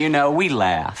You know, we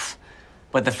laugh.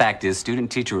 But the fact is,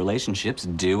 student-teacher relationships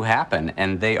do happen,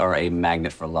 and they are a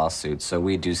magnet for lawsuits, so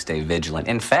we do stay vigilant.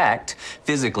 In fact,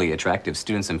 physically attractive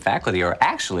students and faculty are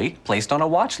actually placed on a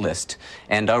watch list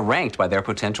and are ranked by their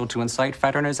potential to incite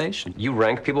fraternization. You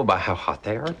rank people by how hot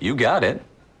they are? You got it.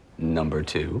 Number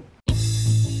 2.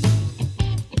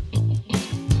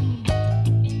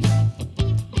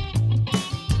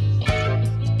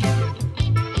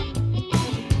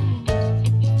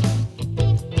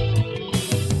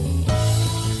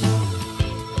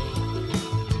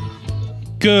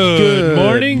 Good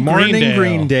morning,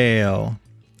 Greendale.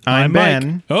 I'm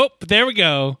Ben. Mike. Oh, there we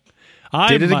go.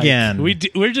 Did it Mike. again.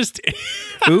 We're just.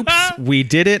 Oops, we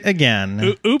did it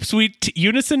again. Oops, we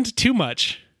unisoned too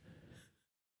much.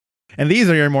 And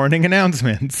these are your morning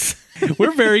announcements.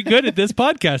 We're very good at this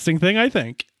podcasting thing, I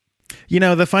think. You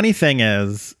know, the funny thing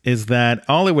is that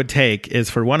all it would take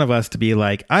is for one of us to be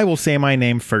like, I will say my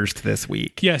name first this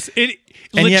week. Yes. And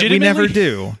yet we never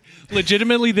do.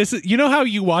 Legitimately, this is, you know how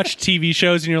you watch TV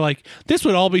shows and you're like, this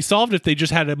would all be solved if they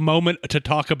just had a moment to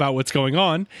talk about what's going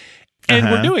on. And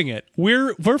we're doing it.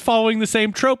 We're following the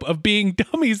same trope of being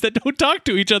dummies that don't talk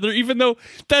to each other, even though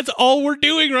that's all we're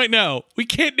doing right now. We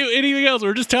can't do anything else.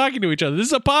 We're just talking to each other. This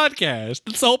is a podcast.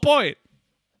 That's the whole point.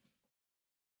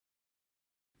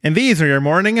 And these are your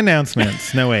morning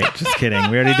announcements. No, wait, just kidding.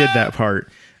 We already did that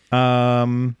part.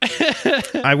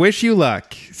 I wish you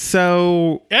luck.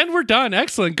 So, and we're done.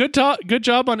 Excellent. Good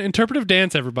job on interpretive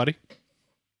dance, everybody.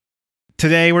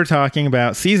 Today we're talking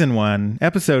about season 1,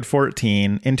 episode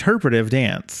 14, interpretive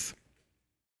dance.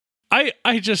 I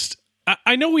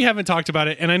know we haven't talked about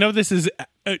it, and I know this is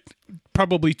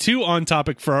probably too on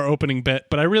topic for our opening bit,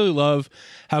 but I really love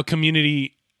how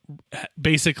Community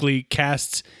basically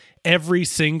casts every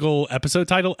single episode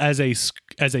title as a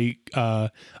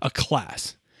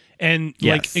class. And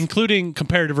like including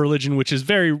comparative religion, which is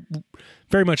very,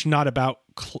 very much not about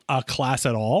a class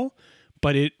at all,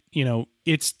 but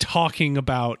it's talking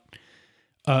about,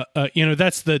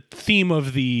 that's the theme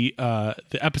of the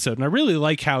episode. And I really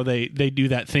like how they do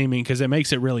that theming because it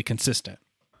makes it really consistent.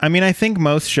 I mean, I think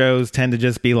most shows tend to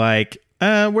just be like,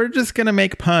 we're just going to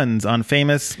make puns on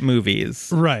famous movies.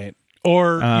 Right.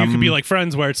 Or you could be like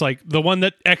Friends where it's like the one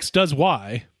that X does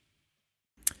Y.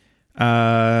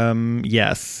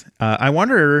 Yes. I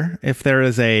wonder if there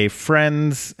is a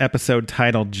Friends episode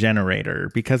title generator,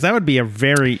 because that would be a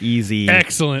very easy.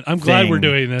 Excellent. I'm glad we're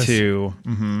doing this. Here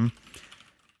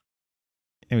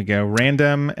we go.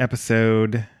 Random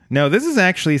episode. No, this is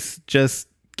actually just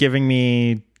giving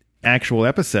me actual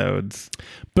episodes.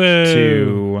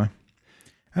 Boo.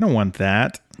 I don't want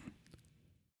that.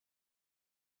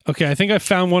 Okay, I think I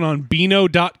found one on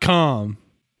Beano.com.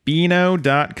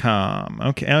 Beano.com.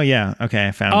 Okay. Oh yeah. Okay,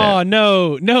 I found it.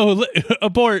 Oh no,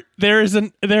 abort. There is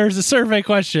a survey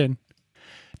question.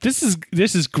 This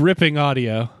is gripping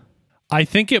audio. I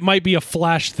think it might be a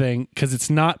Flash thing because it's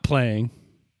not playing.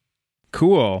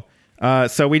 Cool.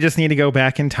 So we just need to go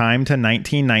back in time to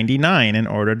 1999 in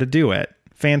order to do it.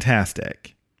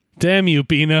 Fantastic. Damn you,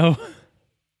 Beano.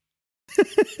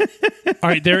 All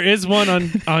right, there is one on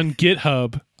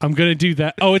GitHub. I'm going to do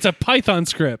that. Oh, it's a Python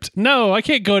script. No, I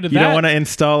can't go to that. You don't want to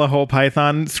install a whole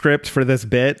Python script for this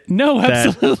bit? No,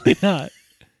 absolutely not.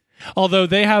 Although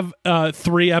they have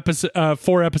 4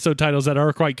 episode titles that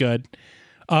are quite good.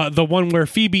 The one where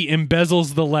Phoebe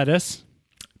embezzles the lettuce.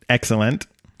 Excellent.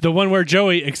 The one where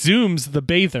Joey exhumes the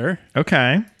bather.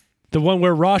 Okay. The one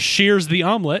where Ross shears the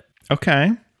omelet.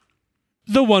 Okay.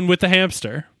 The one with the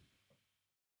hamster.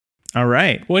 All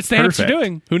right. What's the hamster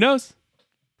doing? Who knows?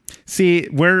 See,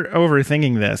 we're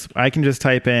overthinking this. I can just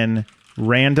type in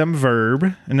random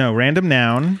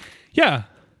noun. Yeah.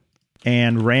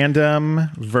 And random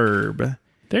verb.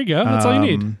 There you go. That's all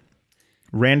you need.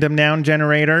 Random noun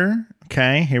generator.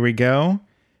 Okay, here we go.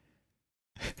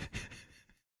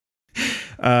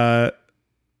 Except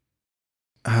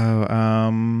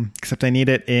I need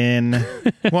it in.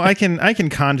 Well, I can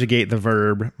conjugate the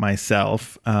verb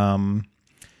myself.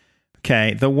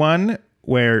 Okay, the one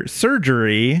where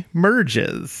surgery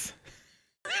merges.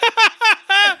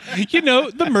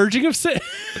 The merging of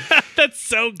that's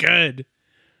so good.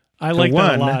 I like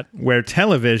that a lot. Where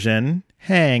television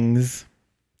hangs.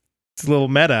 It's a little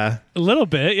meta. A little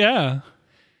bit, yeah.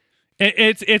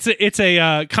 It's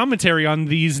a commentary on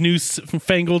these new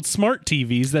fangled smart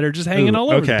TVs that are just hanging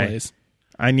all over the place.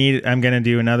 I'm gonna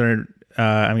need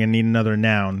another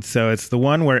noun. So it's the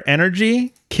one where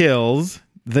energy kills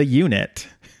the unit.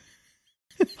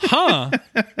 Huh.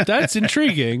 That's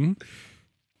intriguing.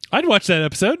 I'd watch that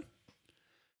episode.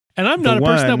 And I'm not a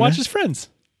person that watches Friends.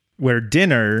 Where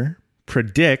dinner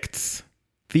predicts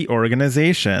the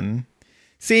organization.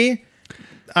 See,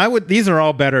 these are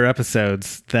all better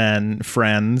episodes than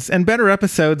Friends, and better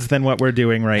episodes than what we're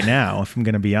doing right now, if I'm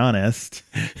going to be honest.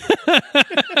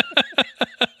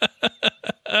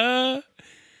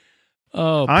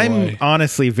 Oh, boy. I'm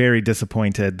honestly very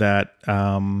disappointed that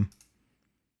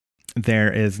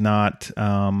there is not.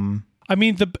 I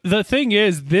mean, the thing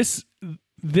is, this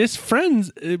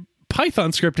Friends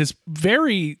Python script is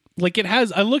very, like, it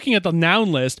has, I'm looking at the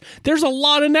noun list. There's a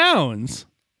lot of nouns.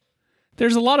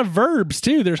 There's a lot of verbs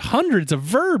too. There's hundreds of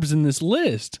verbs in this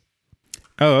list.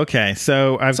 Oh, okay.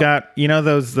 So I've got,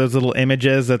 those little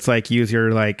images that's like use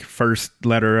your like first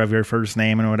letter of your first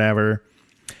name and whatever.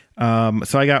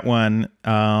 So I got one.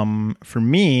 For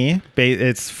me,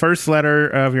 it's first letter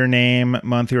of your name,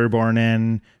 month you were born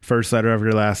in, first letter of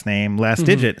your last name, last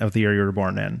digit of the year you were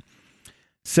born in.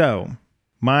 So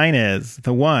mine is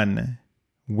the one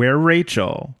where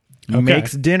Rachel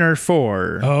makes dinner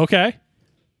for okay.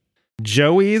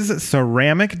 Joey's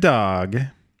ceramic dog.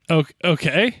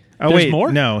 Okay. Oh, There's wait,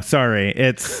 more? no, sorry.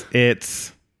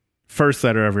 It's first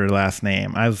letter of your last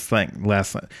name. I was like,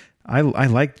 I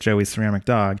like Joey's ceramic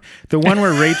dog. The one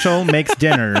where Rachel makes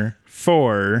dinner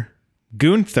for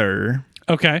Gunther.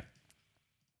 Okay.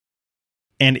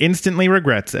 And instantly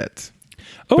regrets it.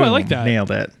 Oh, Boom, I like that. Nailed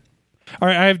it. All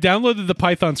right, I have downloaded the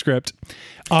Python script,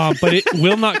 but it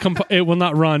will not it will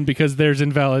not run because there is an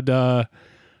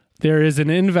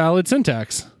invalid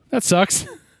syntax. That sucks.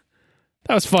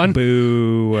 That was fun.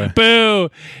 Boo. Boo.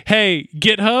 Hey,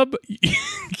 GitHub,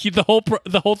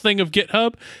 the whole thing of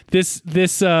GitHub, this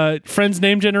Friends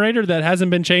name generator that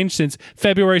hasn't been changed since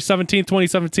February 17th,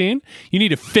 2017. You need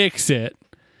to fix it.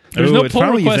 There's no pull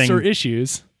requests or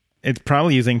issues. It's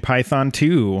probably using Python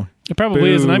 2. It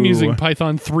probably is, and I'm using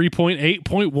Python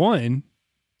 3.8.1.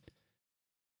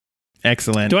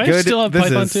 Excellent. Do I still have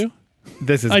Python 2?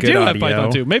 This is I good do audio. have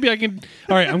Python 2. Maybe I can.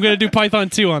 All right, I'm going to do Python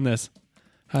 2 on this.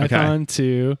 Python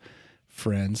 2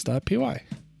 friends.py.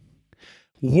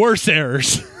 Worse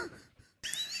errors.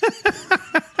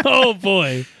 Oh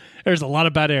boy. There's a lot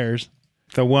of bad errors.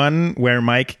 The one where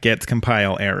Mike gets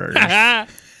compile errors.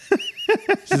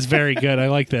 This is very good. I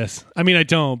like this. I mean, I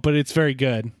don't, but it's very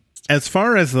good. As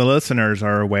far as the listeners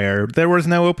are aware, there was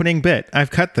no opening bit.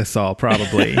 I've cut this all,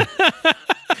 probably.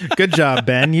 Good job,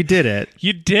 Ben. You did it.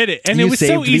 You did it. And you it was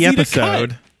saved so easy the episode.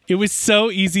 to cut. It was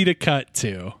so easy to cut,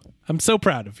 too. I'm so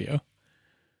proud of you.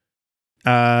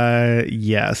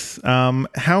 Yes.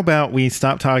 How about we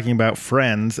stop talking about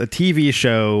Friends, a TV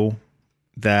show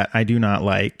that I do not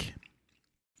like.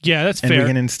 Yeah, that's fair. And we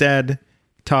can instead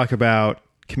talk about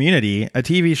Community, a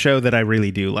TV show that I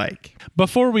really do like.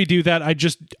 Before we do that, I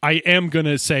am going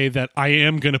to say that I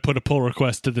am going to put a pull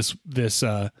request to this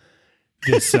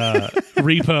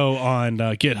repo on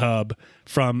GitHub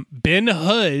from Ben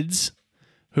Hoods,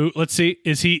 who, let's see,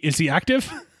 is he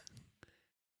active?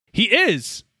 He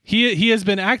is. He has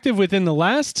been active within the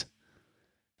last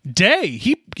day.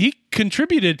 He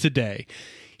contributed today.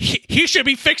 He should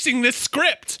be fixing this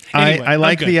script. Anyway, I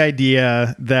like the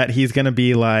idea that he's going to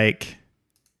be like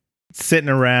sitting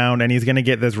around and he's going to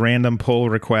get this random pull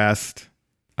request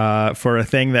for a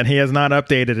thing that he has not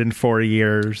updated in 4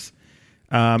 years.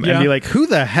 And be like, who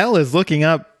the hell is looking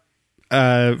up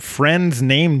Friends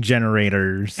name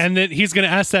generators? And then he's going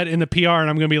to ask that in the PR, and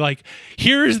I'm going to be like,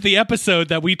 here's the episode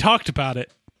that we talked about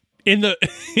it in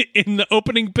the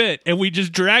opening bit, and we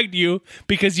just dragged you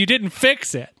because you didn't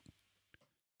fix it.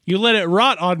 You let it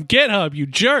rot on GitHub, you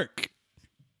jerk.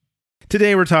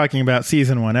 Today we're talking about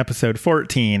Season 1, Episode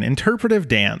 14, Interpretive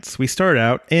Dance. We start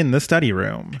out in the study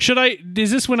room.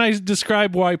 Is this when I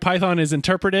describe why Python is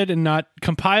interpreted and not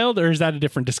compiled, or is that a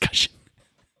different discussion?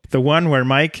 The one where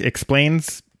Mike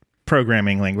explains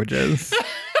programming languages.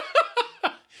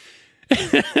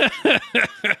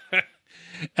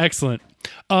 Excellent.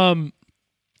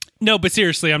 No, but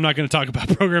seriously, I'm not going to talk about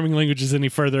programming languages any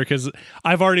further because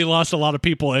I've already lost a lot of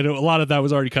people and a lot of that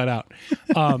was already cut out.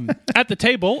 At the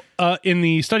table in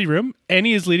the study room,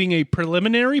 Annie is leading a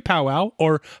preliminary powwow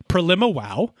or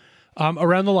prelima-wow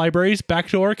around the library's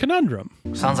backdoor conundrum.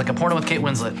 Sounds like a porno with Kate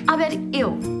Winslet. I bet,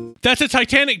 ew. That's a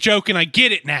Titanic joke and I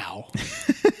get it now.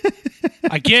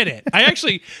 I get it. I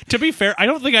actually, to be fair, I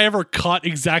don't think I ever caught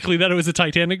exactly that it was a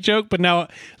Titanic joke, but now,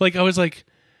 like, I was like,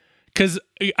 because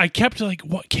I kept like,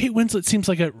 what? Kate Winslet seems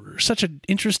like such an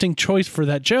interesting choice for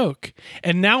that joke.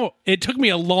 And now it took me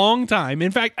a long time.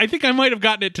 In fact, I think I might have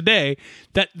gotten it today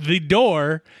that the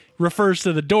door refers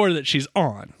to the door that she's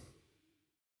on.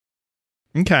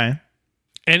 Okay.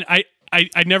 And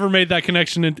I never made that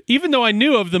connection. And even though I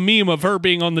knew of the meme of her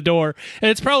being on the door, and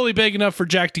it's probably big enough for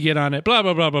Jack to get on it, blah,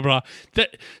 blah, blah, blah, blah.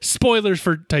 That, spoilers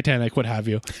for Titanic, what have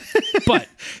you. But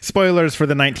spoilers for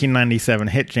the 1997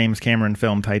 hit James Cameron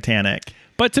film Titanic.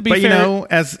 But to be fair, you know,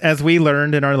 as we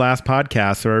learned in our last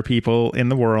podcast, there are people in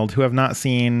the world who have not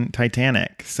seen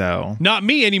Titanic. So not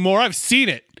me anymore. I've seen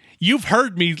it. You've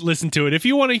heard me listen to it. If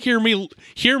you want to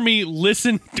hear me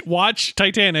watch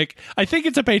Titanic, I think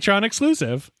it's a Patreon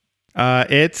exclusive.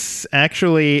 It's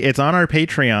on our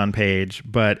Patreon page,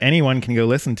 but anyone can go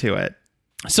listen to it.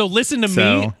 So listen to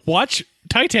me watch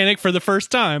Titanic for the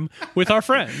first time with our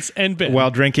friends and Ben.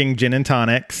 While drinking gin and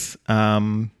tonics.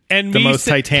 And the most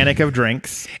Titanic of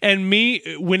drinks. And me,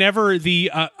 whenever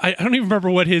I don't even remember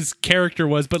what his character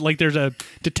was, but like there's a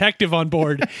detective on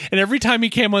board, and every time he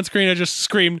came on screen, I just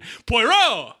screamed,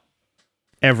 Poirot!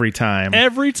 Every time.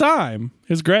 It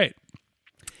was great.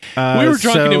 We were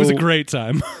drunk and it was a great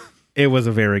time. It was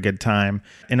a very good time.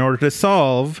 In order to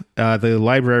solve the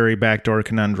library backdoor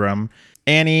conundrum,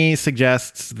 Annie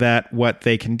suggests that what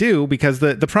they can do, because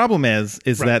the problem is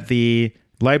right. that the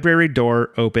library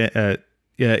door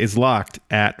is locked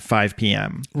at 5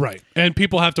 p.m. Right. And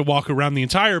people have to walk around the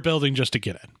entire building just to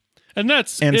get in. And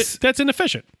that's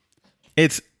inefficient.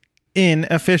 It's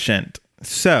inefficient.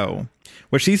 So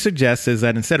what she suggests is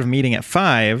that instead of meeting at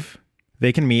 5,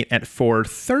 they can meet at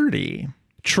 4:30.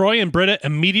 Troy and Britta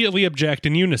immediately object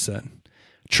in unison.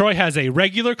 Troy has a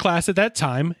regular class at that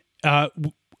time,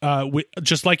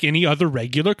 just like any other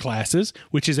regular classes,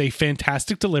 which is a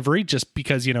fantastic delivery, just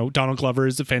because, you know, Donald Glover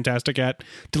is fantastic at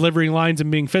delivering lines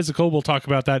and being physical. We'll talk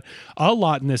about that a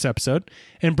lot in this episode.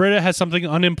 And Britta has something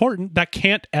unimportant that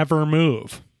can't ever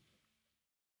move.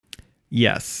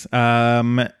 Yes.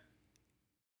 And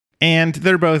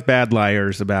they're both bad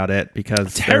liars about it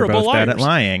because they're both liars. Bad at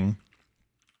lying.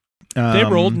 They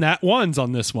rolled nat ones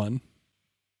on this one.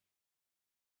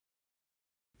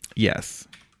 Yes.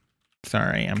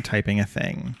 Sorry, I'm typing a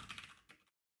thing.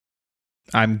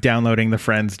 I'm downloading the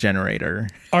Friends generator.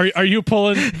 Are you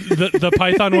pulling the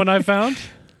Python one I found?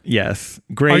 Yes.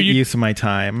 Great use of my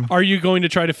time. Are you going to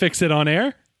try to fix it on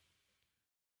air?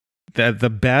 The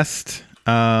best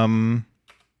The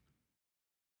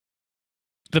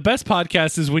best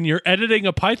podcast is when you're editing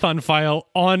a Python file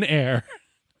on air.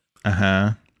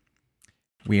 Uh-huh.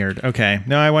 Weird. Okay.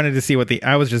 No, I wanted to see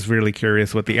I was just really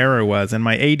curious what the error was. And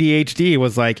my ADHD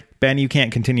was like, Ben, you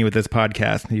can't continue with this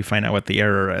podcast until you find out what the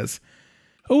error is.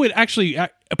 Oh, it actually,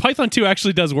 Python 2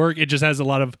 actually does work. It just has a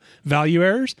lot of value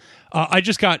errors. I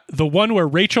just got the one where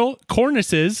Rachel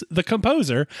cornices the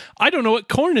composer. I don't know what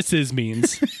cornices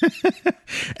means.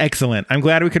 Excellent. I'm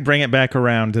glad we could bring it back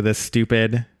around to this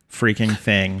stupid freaking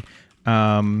thing.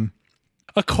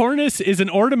 A cornice is an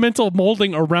ornamental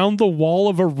molding around the wall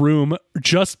of a room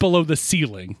just below the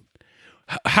ceiling.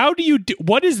 How do you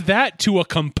what is that to a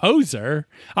composer?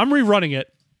 I'm rerunning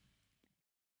it.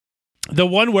 The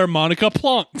one where Monica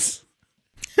plonks.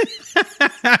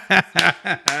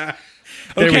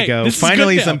 There we go.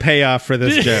 Finally some payoff for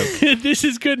this joke. This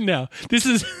is good now. This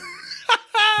is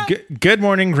Good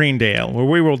Morning Greendale, where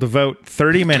we will devote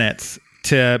 30 minutes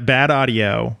to bad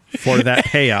audio for that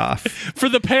payoff. For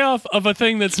the payoff of a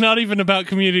thing that's not even about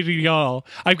Community at all.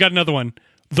 I've got another one.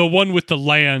 The one with the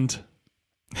land.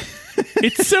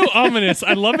 It's so ominous.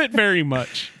 I love it very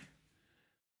much.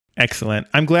 Excellent.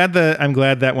 I'm glad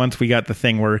that once we got the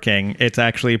thing working, it's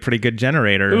actually a pretty good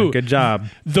generator. Ooh, good job.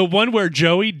 The one where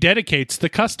Joey dedicates the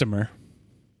customer.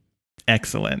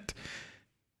 Excellent.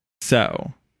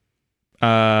 So,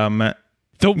 the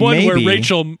one where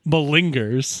Rachel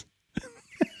malingers.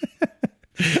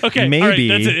 Okay, maybe all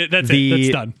right, that's it. That's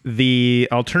done. The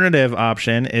alternative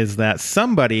option is that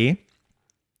somebody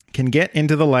can get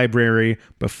into the library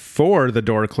before the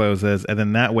door closes, and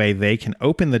then that way they can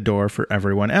open the door for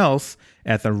everyone else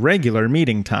at the regular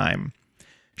meeting time.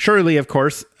 Shirley, of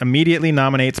course, immediately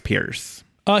nominates Pierce.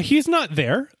 He's not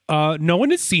there. No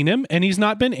one has seen him, and he's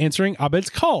not been answering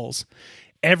Abed's calls.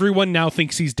 Everyone now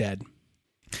thinks he's dead.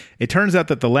 It turns out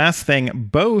that the last thing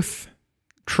both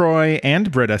Troy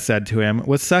and Britta said to him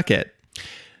was "suck it."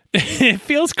 It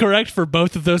feels correct for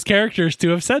both of those characters to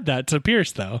have said that to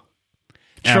Pierce, though.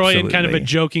 Troy in kind of a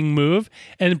joking move,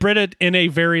 and Britta in a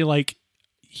very like,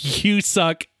 you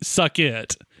suck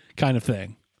it kind of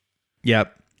thing.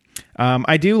 Yep.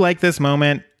 I do like this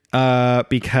moment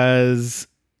because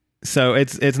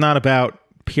it's not about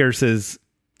Pierce's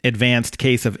advanced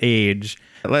case of age.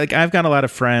 Like, I've got a lot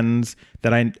of friends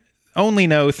that I only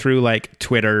know through like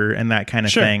Twitter and that kind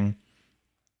of thing.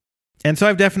 And so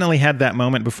I've definitely had that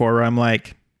moment before where I'm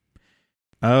like,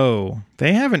 oh,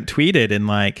 they haven't tweeted in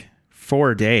like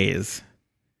 4 days.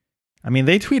 I mean,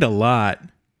 they tweet a lot.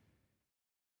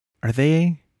 Are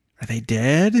they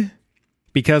dead?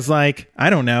 Because, like, I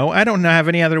don't know. I don't have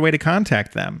any other way to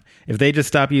contact them. If they just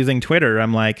stop using Twitter,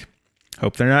 I'm like,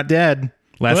 hope they're not dead.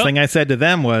 Last thing I said to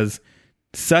them was,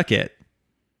 suck it.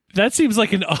 That seems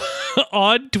like an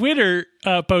odd Twitter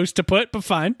post to put, but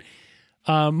fine.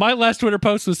 My last Twitter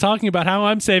post was talking about how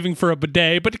I'm saving for a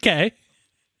bidet, but okay.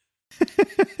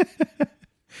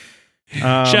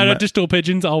 Shout out to stool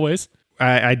pigeons, always.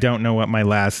 I don't know what my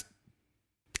last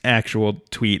actual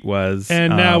tweet was.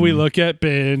 And now we look at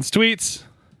Ben's tweets.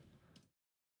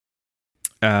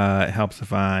 It helps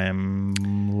if I'm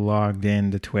logged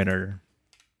into Twitter.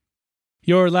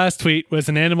 Your last tweet was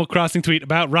an Animal Crossing tweet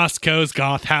about Roscoe's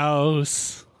goth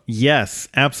house. Yes,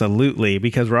 absolutely.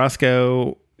 Because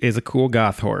Roscoe is a cool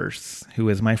goth horse who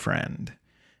is my friend.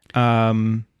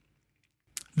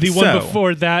 The one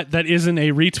before that isn't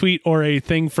a retweet or a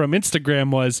thing from Instagram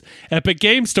was Epic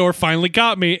Game Store finally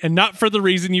got me, and not for the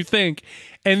reason you think.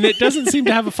 And it doesn't seem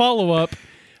to have a follow-up.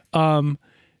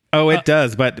 It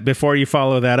does. But before you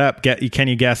follow that up, can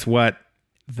you guess what?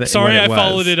 Sorry, what I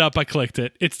followed it up. I clicked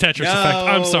it. It's Tetris Effect.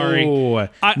 I'm sorry.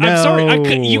 I'm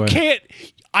sorry. You can't.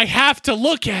 I have to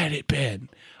look at it, Ben.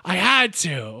 I had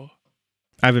to.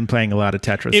 I've been playing a lot of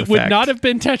Tetris Effect. It would not have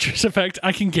been Tetris Effect,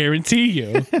 I can guarantee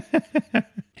you.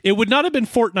 It would not have been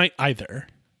Fortnite either.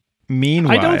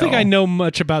 Meanwhile, I don't think I know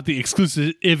much about the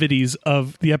exclusivities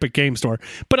of the Epic Game Store,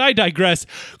 but I digress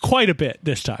quite a bit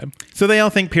this time. So they all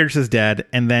think Pierce is dead,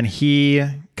 and then he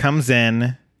comes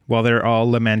in while they're all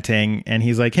lamenting, and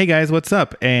he's like, hey guys, what's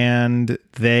up? And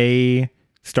they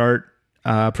start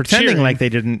pretending cheering. like they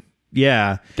didn't.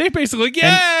 Yeah. They basically,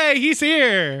 yay, he's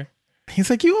here. He's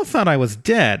like, you all thought I was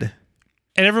dead.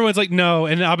 And everyone's like, no.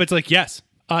 And Abed's like, yes.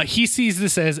 He sees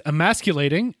this as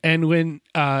emasculating. And when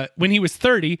he was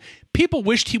 30, people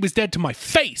wished he was dead to my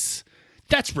face.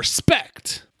 That's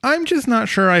respect. I'm just not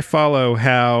sure I follow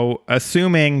how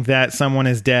assuming that someone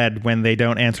is dead when they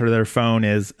don't answer their phone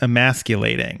is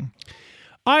emasculating.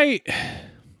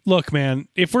 Look, man,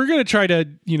 if we're going to try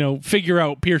to, figure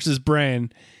out Pierce's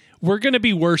brain, we're going to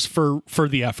be worse for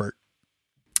the effort.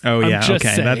 Oh, yeah.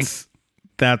 Okay. Saying.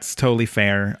 That's totally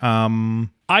fair.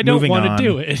 I don't want to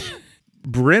do it.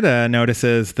 Britta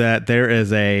notices that there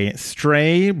is a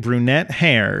stray brunette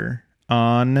hair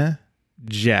on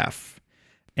Jeff,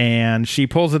 and she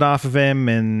pulls it off of him,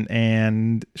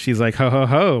 and she's like, ho, ho,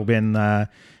 ho, been,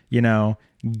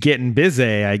 getting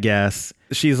busy, I guess.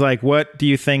 She's like, what do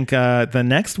you think the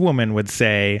next woman would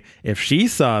say if she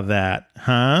saw that,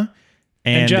 huh?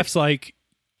 And Jeff's like,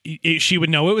 she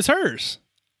would know it was hers.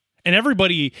 And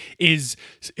everybody is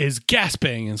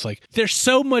gasping. And it's like, there's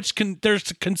so much,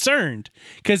 there's concerned.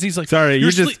 Because he's like, sorry,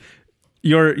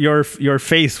 your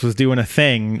face was doing a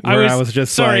thing where I was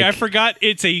just sorry, like, I forgot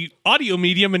it's a audio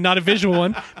medium and not a visual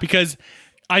one. Because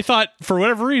I thought, for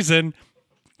whatever reason,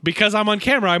 because I'm on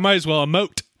camera, I might as well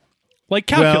emote. Like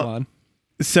Calculon. Well,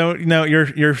 so, no,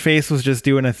 your face was just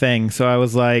doing a thing. So I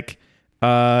was like,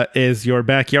 is your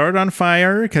backyard on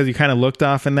fire? Because you kind of looked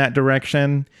off in that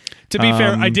direction. To be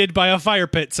fair, I did buy a fire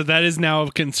pit, so that is now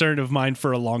a concern of mine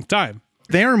for a long time.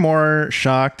 They are more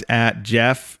shocked at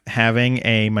Jeff having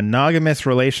a monogamous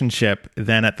relationship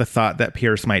than at the thought that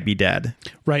Pierce might be dead.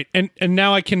 Right. And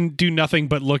now I can do nothing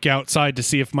but look outside to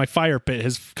see if my fire pit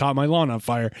has caught my lawn on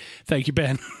fire. Thank you,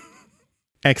 Ben.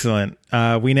 Excellent.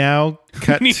 We now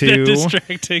cut to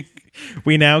distracting.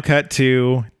 We now cut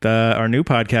to our new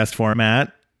podcast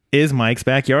format. Is Mike's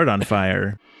backyard on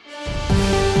fire?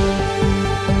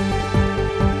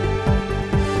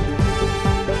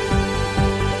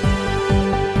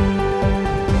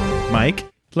 Mike?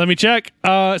 Let me check.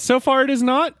 So far it is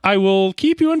not. I will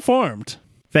keep you informed.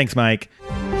 Thanks, Mike.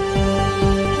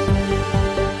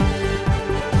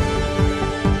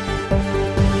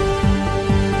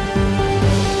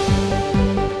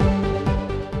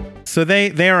 So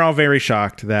they are all very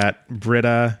shocked that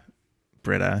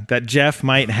that Jeff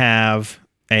might have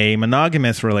a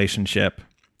monogamous relationship.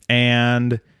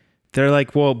 And they're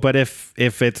like, well, but if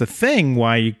it's a thing,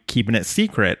 why are you keeping it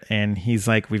secret? And he's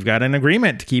like, we've got an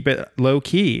agreement to keep it low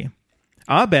key.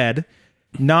 Abed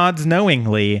nods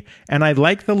knowingly. And I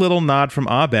like the little nod from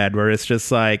Abed where it's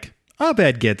just like,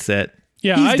 Abed gets it.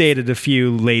 Yeah, he's dated a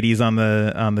few ladies on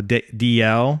the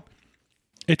DL.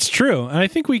 It's true. And I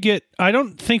think I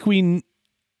don't think we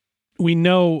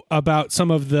know about some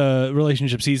of the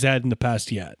relationships he's had in the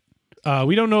past yet.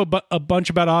 We don't know a bunch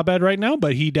about Abed right now,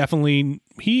 but he definitely,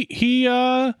 we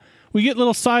get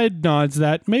little side nods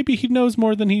that maybe he knows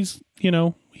more than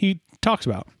he talks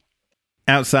about.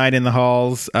 Outside in the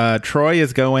halls, Troy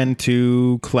is going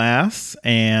to class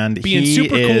and being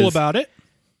super cool about it.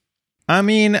 I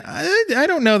mean, I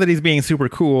don't know that he's being super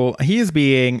cool. He is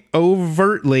being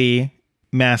overtly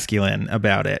masculine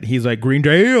about it. He's like,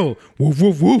 Greendale, woof,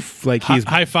 woof, woof. Like he's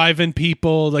high-fiving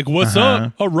people, like, what's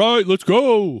up? All right, let's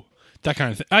go. That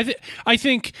kind of thing. I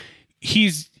think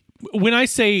he's, when I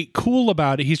say cool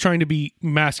about it, he's trying to be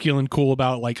masculine cool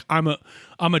about it. Like, I'm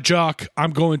a jock.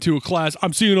 I'm going to a class.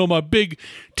 I'm seeing all my big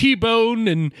T-bone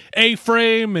and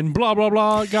A-frame and blah, blah,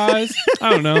 blah guys.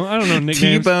 I don't know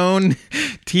nicknames.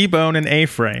 T-bone and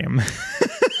A-frame.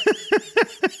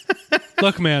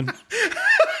 Look, man.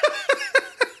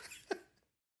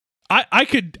 I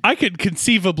could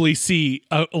conceivably see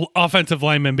an offensive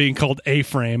lineman being called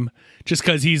A-frame just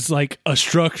because he's like a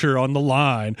structure on the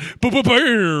line.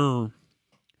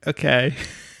 Okay.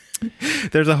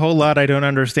 There's a whole lot I don't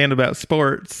understand about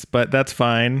sports, but that's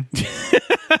fine.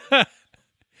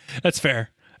 That's fair.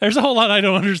 There's a whole lot I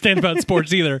don't understand about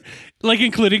sports either, like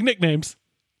including nicknames.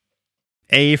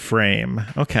 A-frame.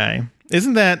 Okay.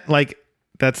 Isn't that like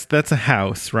that's a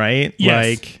house, right? Yes.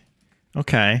 Like,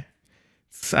 okay.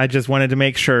 I just wanted to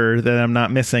make sure that I'm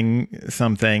not missing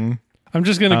something. I'm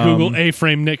just going to Google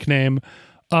A-frame nickname.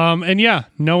 And yeah,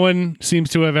 no one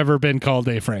seems to have ever been called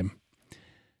A-frame.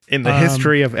 In the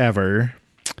history of ever.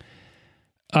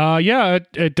 Yeah,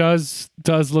 it does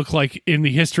look like in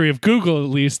the history of Google, at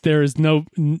least, there is no...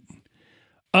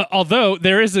 although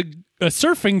there is a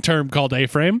surfing term called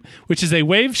A-frame, which is a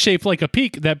wave shaped like a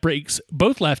peak that breaks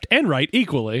both left and right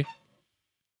equally.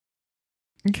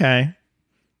 Okay.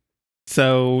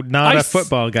 So not a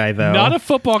football guy, though. Not a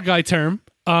football guy term.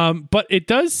 But it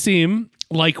does seem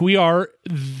like we are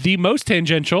the most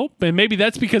tangential, and maybe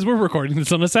that's because we're recording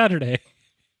this on a Saturday.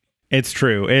 It's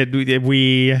true.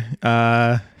 We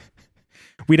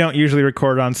don't usually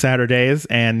record on Saturdays,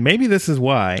 and maybe this is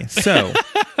why. So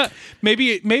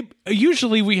maybe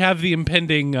usually we have the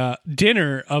impending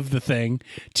dinner of the thing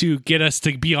to get us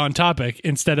to be on topic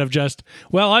instead of just,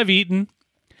 well, I've eaten.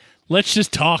 Let's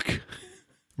just talk.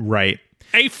 Right.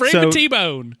 A-frame and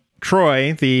T-bone.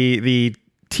 Troy, the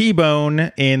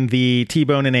T-bone in the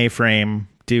T-bone and A-frame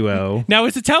duo. Now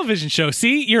it's a television show.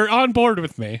 See, you're on board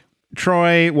with me.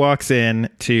 Troy walks in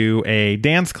to a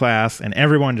dance class and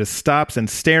everyone just stops and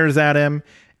stares at him.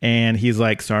 And he's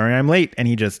like, sorry, I'm late. And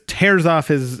he just tears off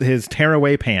his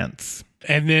tearaway pants.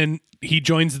 And then he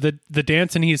joins the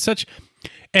dance and he's such...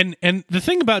 And the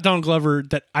thing about Donald Glover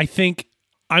that I think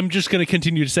I'm just going to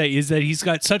continue to say is that he's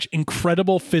got such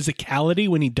incredible physicality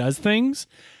when he does things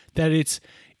that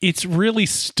it's really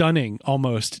stunning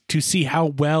almost to see how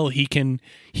well he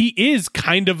is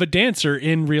kind of a dancer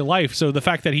in real life. So the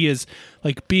fact that he is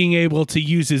like being able to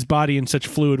use his body in such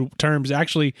fluid terms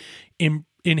actually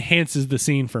enhances the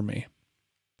scene for me.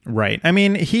 Right. I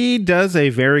mean, he does a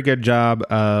very good job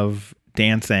of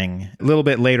dancing a little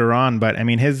bit later on, but I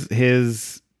mean,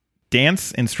 his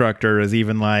dance instructor is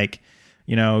even like,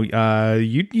 you know,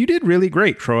 you did really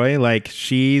great, Troy. Like,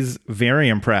 she's very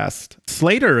impressed.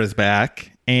 Slater is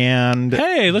back, and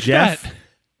hey, look at that.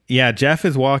 Yeah, Jeff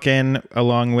is walking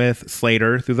along with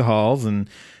Slater through the halls, and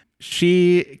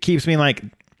she keeps being like,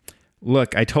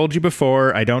 look, I told you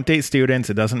before, I don't date students.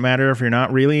 It doesn't matter if you're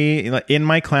not really in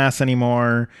my class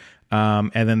anymore.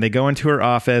 And then they go into her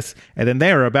office, and then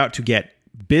they are about to get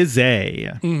busy.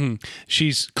 Mm-hmm.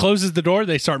 She closes the door.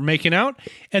 They start making out,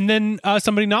 and then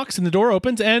somebody knocks, and the door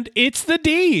opens, and it's the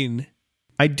dean.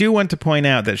 I do want to point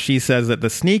out that she says that the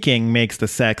sneaking makes the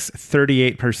sex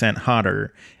 38%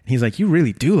 hotter. And he's like, you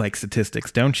really do like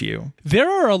statistics, don't you? There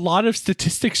are a lot of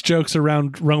statistics jokes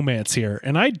around romance here,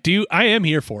 and I am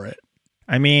here for it.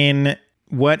 I mean,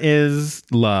 what is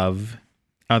love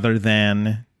other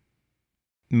than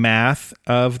math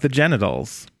of the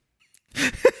genitals?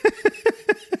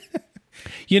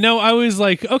 You know, I was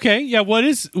like, okay, yeah, what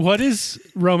is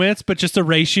romance but just a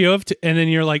ratio of and then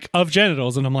you're like, of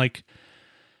genitals, and I'm like,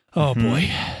 oh boy.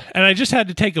 And I just had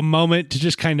to take a moment to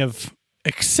just kind of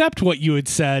accept what you had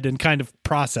said and kind of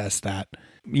process that.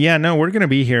 Yeah, no, we're going to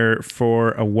be here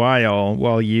for a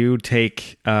while you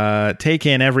take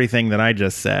in everything that I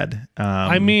just said.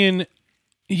 I mean,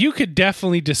 you could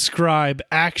definitely describe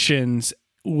actions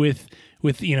with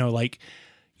you know, like,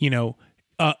 you know,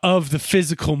 of the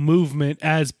physical movement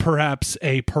as perhaps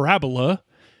a parabola,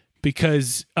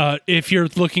 because if you're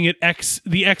looking at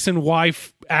the X and Y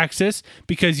axis,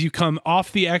 because you come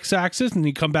off the X axis and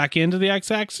you come back into the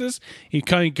X axis, you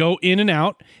kind of go in and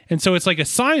out, and so it's like a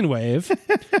sine wave,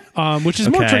 which is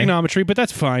more trigonometry, but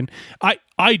that's fine.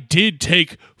 I did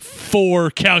take 4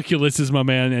 calculuses, my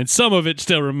man, and some of it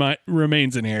still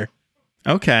remains in here.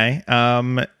 Okay,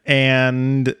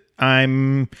 and I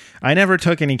never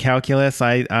took any calculus.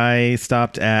 I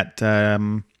stopped at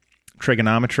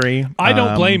trigonometry. I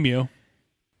don't blame you.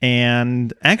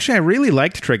 And actually, I really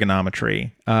liked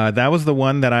trigonometry. That was the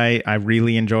one that I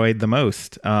really enjoyed the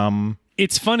most.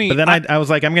 It's funny. But then I was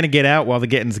like, I'm going to get out while the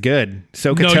getting's good.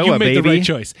 So Katoa, no, you made baby. the right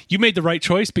choice. You made the right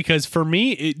choice because for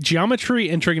me, geometry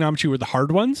and trigonometry were the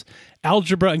hard ones.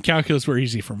 Algebra and calculus were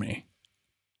easy for me.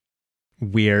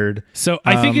 Weird. So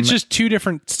I think it's just two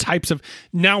different types of.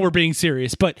 Now we're being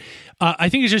serious, but I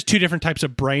think it's just two different types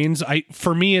of brains.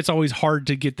 For me, it's always hard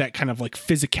to get that kind of like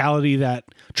physicality that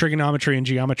trigonometry and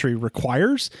geometry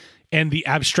requires, and the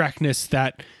abstractness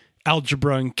that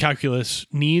algebra and calculus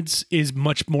needs is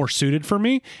much more suited for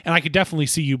me. And I could definitely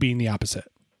see you being the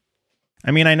opposite.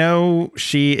 I mean, I know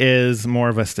she is more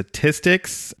of a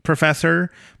statistics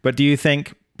professor, but do you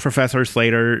think Professor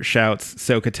Slater shouts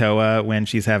Sokotoa when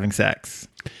she's having sex?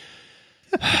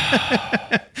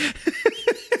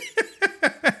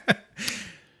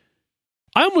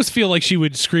 I almost feel like she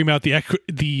would scream out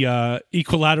the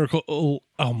equilateral.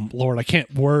 Lord, I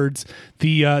can't words.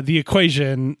 The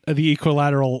equation, the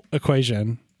equilateral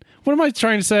equation. What am I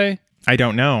trying to say? I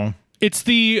don't know. It's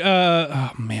the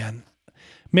man.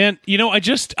 You know, I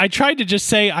tried to just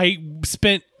say I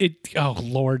spent it. Oh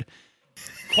Lord.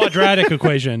 Quadratic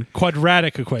equation.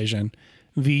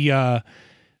 The no.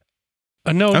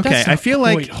 Okay, That's not, I feel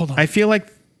like wait, hold on. I feel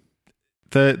like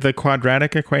the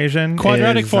quadratic equation.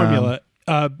 Quadratic is, formula.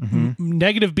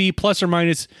 Negative b plus or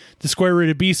minus the square root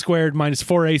of b squared minus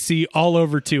 4ac all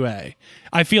over 2a.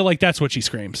 I feel like that's what she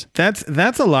screams.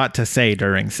 That's a lot to say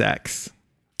during sex.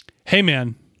 Hey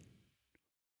man,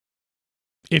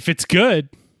 if it's good,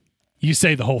 you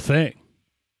say the whole thing.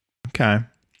 Okay.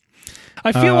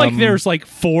 I feel like there's like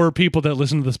 4 people that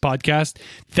listen to this podcast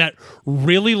that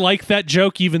really like that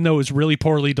joke, even though it's really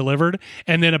poorly delivered.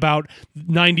 And then about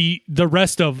 90, the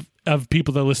rest of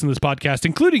people that listen to this podcast,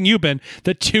 including you, Ben,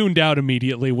 that tuned out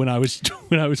immediately when I was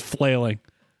flailing.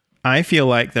 I feel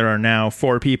like there are now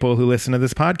 4 people who listen to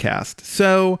this podcast.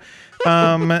 So,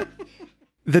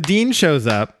 the dean shows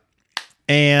up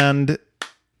and,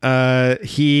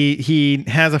 he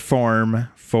has a form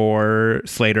for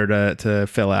Slater to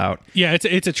fill out. Yeah,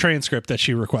 it's a transcript that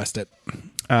she requested.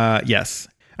 Yes.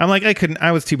 I'm like,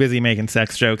 I was too busy making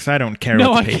sex jokes. I don't care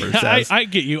what the paper says. I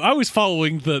get you. I was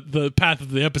following the path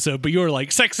of the episode, but you were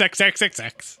like, sex.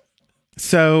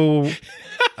 So,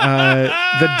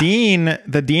 the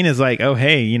dean is like, oh,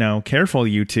 hey, careful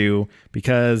you two,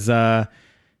 because,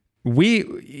 we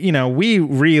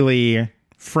really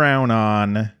frown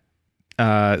on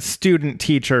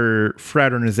student-teacher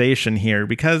fraternization here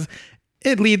because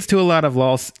it leads to a lot of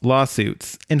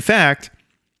lawsuits. In fact,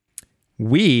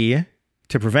 to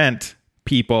prevent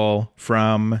people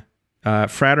from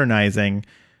fraternizing,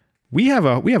 we have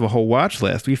a whole watch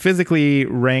list. We physically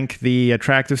rank the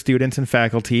attractive students and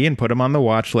faculty and put them on the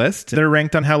watch list. They're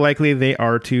ranked on how likely they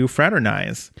are to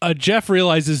fraternize. Jeff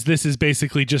realizes this is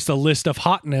basically just a list of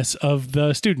hotness of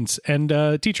the students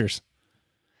and teachers.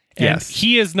 And yes.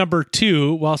 He is number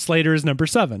 2, while Slater is number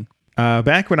 7.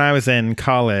 Back when I was in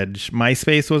college,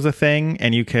 MySpace was a thing,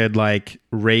 and you could like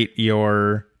rate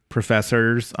your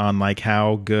professors on like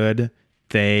how good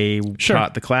they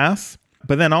taught the class.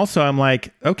 But then also I'm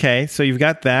like, okay, so you've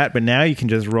got that, but now you can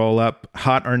just roll up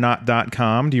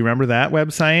hotornot.com. Do you remember that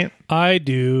website? I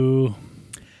do.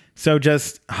 So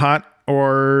just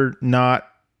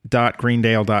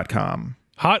hotornot.greendale.com.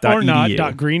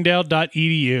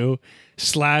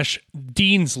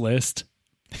 hotornot.greendale.edu/dean's list.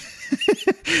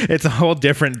 It's a whole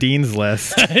different dean's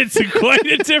list. It's quite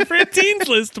a different dean's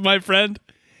list, my friend.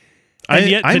 And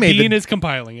yet the dean is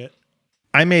compiling it.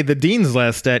 I made the dean's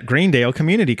list at Greendale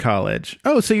Community College.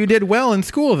 Oh, so you did well in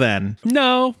school then?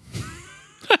 No.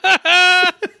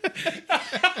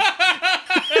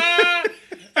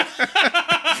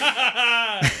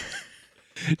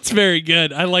 It's very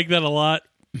good. I like that a lot.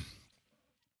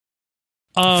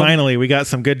 Finally, we got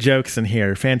some good jokes in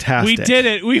here. Fantastic. We did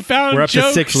it. We're up jokes.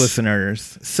 to 6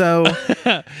 listeners. So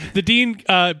the dean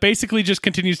basically just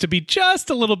continues to be just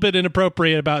a little bit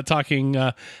inappropriate about talking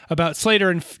about Slater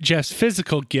and Jeff's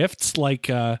physical gifts,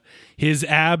 like his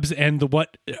abs and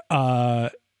what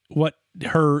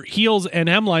her heels and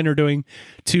hemline are doing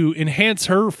to enhance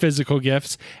her physical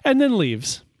gifts, and then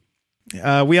leaves.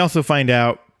 We also find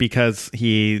out, because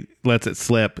he lets it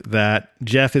slip, that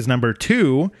Jeff is number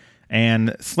 2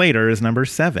 and Slater is number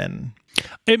 7.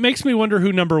 It makes me wonder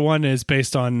who number 1 is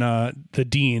based on the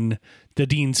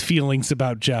dean's feelings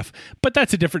about Jeff, but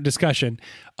that's a different discussion.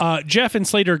 Jeff and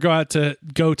Slater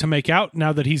go to make out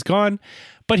now that he's gone,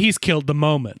 but he's killed the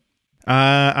moment.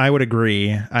 I would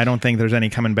agree. I don't think there's any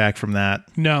coming back from that.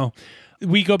 No.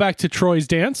 We go back to Troy's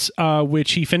dance,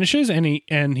 which he finishes,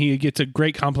 and he gets a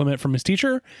great compliment from his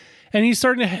teacher. and he's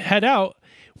starting to head out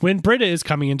when Britta is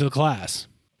coming into the class.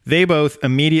 They both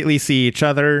immediately see each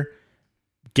other,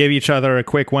 give each other a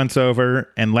quick once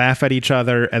over, and laugh at each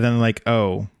other, and then like,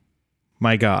 oh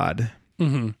my God.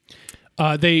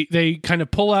 They kind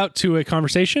of pull out to a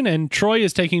conversation, and Troy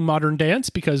is taking modern dance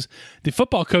because the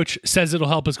football coach says it'll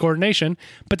help his coordination,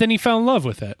 but then he fell in love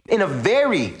with it. In a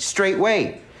very straight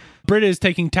way. Britta is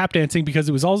taking tap dancing because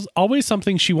it was always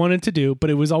something she wanted to do, but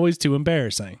it was always too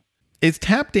embarrassing. Is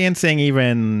tap dancing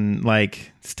even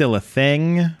like still a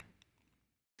thing?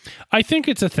 I think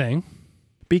it's a thing.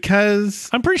 Because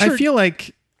I'm pretty sure I feel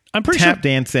like tap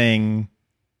dancing.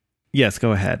 Yes,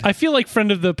 go ahead. I feel like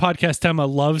friend of the podcast Emma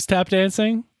loves tap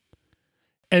dancing.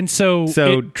 And so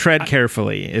tread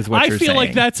carefully is what you're saying. I feel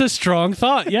like that's a strong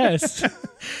thought. Yes.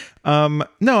 No,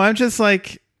 I'm just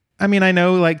like, I mean, I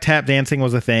know like tap dancing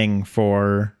was a thing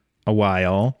for a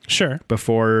while. Sure.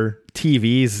 Before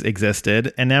TVs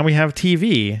existed, and now we have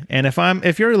TV. And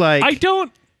if you're like, I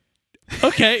don't.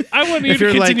 Okay, I want you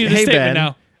to continue the statement Ben,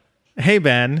 now. Hey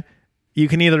Ben, you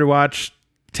can either watch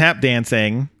tap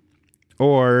dancing,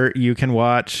 or you can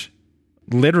watch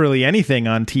literally anything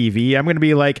on TV. I'm going to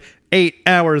be like 8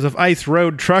 hours of Ice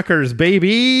Road Truckers,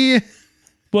 baby.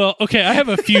 Well, okay, I have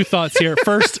a few thoughts here.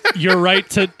 First, you're right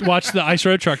to watch the Ice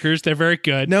Road Truckers. They're very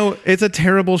good. No, it's a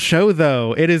terrible show,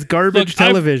 though. It is garbage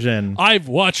television. I've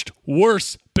watched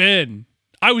worse, Ben.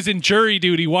 I was in jury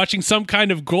duty watching some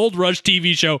kind of Gold Rush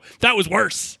TV show. That was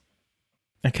worse.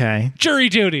 Okay. Jury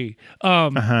duty.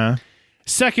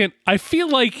 Second, I feel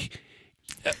like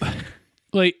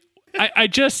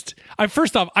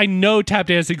first off, I know tap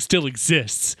dancing still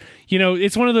exists. You know,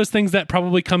 it's one of those things that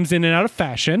probably comes in and out of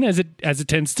fashion as it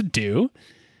tends to do.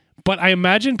 But I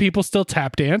imagine people still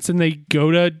tap dance, and they go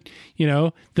to,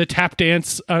 the tap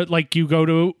dance, like you go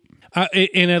to,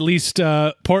 in at least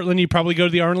Portland, you probably go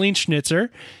to the Arlene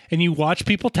Schnitzer, and you watch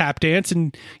people tap dance,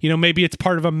 and, maybe it's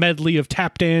part of a medley of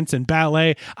tap dance and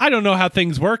ballet. I don't know how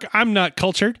things work. I'm not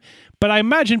cultured, but I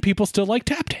imagine people still like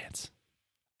tap dance.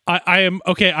 I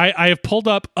have pulled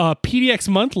up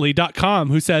pdxmonthly.com,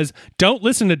 who says, don't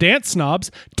listen to dance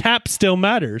snobs. Tap still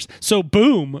matters. So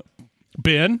boom,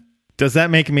 Ben. Does that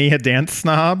make me a dance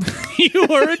snob? You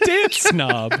are a dance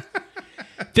snob.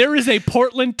 There is a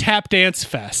Portland Tap Dance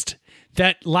Fest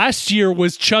that last year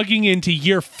was chugging into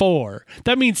year 4.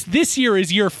 That means this year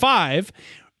is year 5,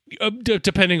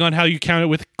 depending on how you count it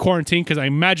with quarantine, because I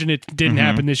imagine it didn't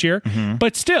happen this year.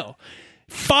 But still,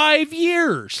 5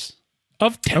 years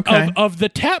of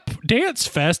the Tap Dance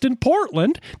Fest in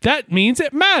Portland. That means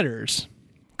it matters.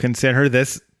 Consider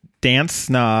this dance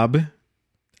snob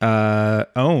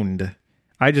owned.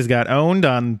 I just got owned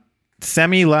on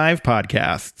semi-live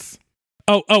podcasts.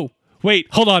 Oh, wait,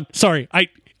 hold on. Sorry.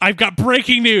 I've got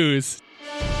breaking news.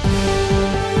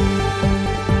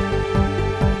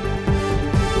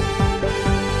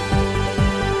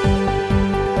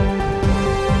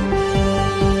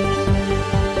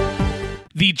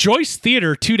 The Joyce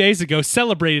Theater 2 days ago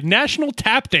celebrated National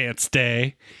Tap Dance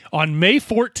Day on May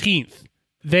 14th.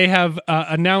 They have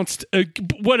announced,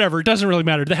 whatever, it doesn't really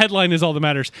matter. The headline is all that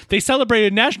matters. They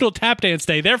celebrated National Tap Dance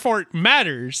Day, therefore it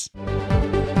matters.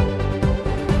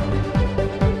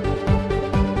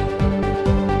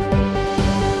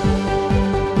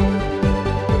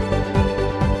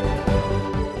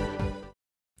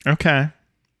 Okay.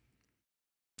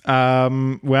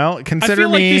 Well, consider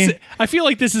I feel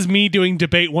like this is me doing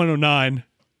Debate 109.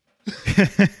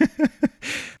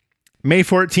 May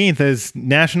 14th is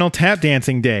National Tap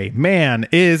Dancing Day. Man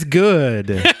is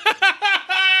good.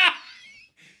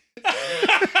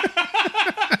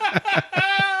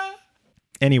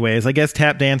 Anyways, I guess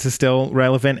tap dance is still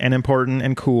relevant and important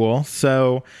and cool.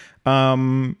 So,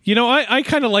 I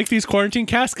kind of like these quarantine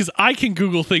casts because I can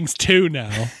Google things too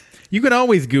now. You could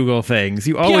always Google things.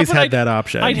 You always had that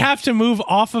option. I'd have to move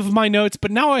off of my notes,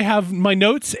 but now I have my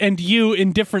notes and you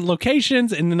in different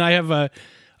locations, and then I have a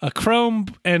Chrome,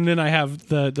 and then I have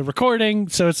the recording.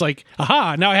 So it's like,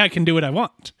 aha, now I can do what I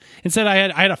want. Instead, I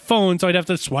had a phone, so I'd have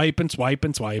to swipe and swipe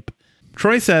and swipe.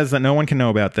 Troy says that no one can know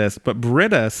about this, but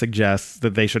Britta suggests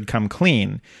that they should come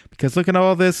clean because look at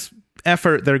all this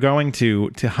effort they're going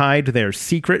to hide their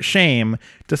secret shame,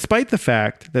 despite the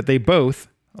fact that they both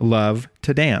love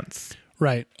to dance.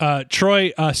 Right.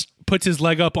 Troy puts his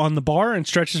leg up on the bar and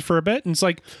stretches for a bit, and it's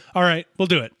like, all right, we'll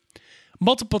do it.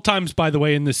 Multiple times, by the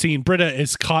way, in the scene, Britta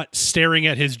is caught staring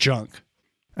at his junk.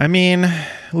 I mean,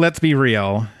 let's be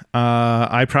real.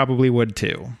 I probably would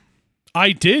too.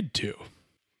 I did too.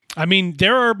 I mean,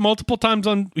 there are multiple times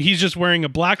he's just wearing a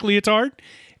black leotard,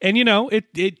 and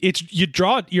you're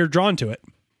drawn to it.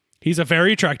 He's a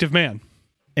very attractive man.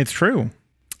 It's true.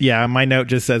 Yeah, my note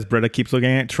just says Britta keeps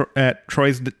looking at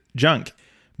Troy's junk.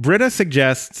 Britta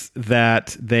suggests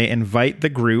that they invite the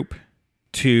group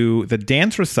to the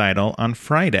dance recital on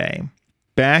Friday.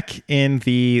 Back in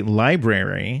the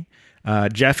library,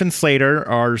 Jeff and Slater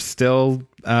are still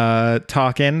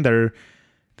talking. They're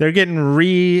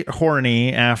getting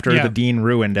horny after the dean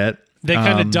ruined it. They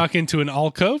kind of duck into an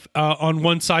alcove. On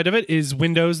one side of it is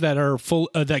windows that are full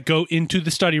that go into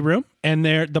the study room, and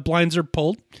the blinds are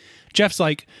pulled. Jeff's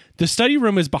like, the study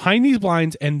room is behind these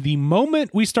blinds, and the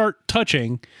moment we start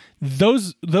touching,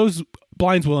 those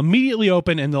blinds will immediately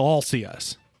open, and they'll all see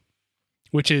us.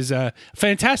 Which is a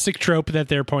fantastic trope that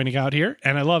they're pointing out here,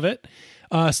 and I love it.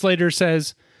 Slater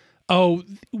says,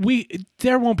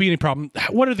 there won't be any problem.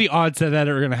 What are the odds that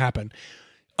are going to happen?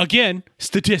 Again,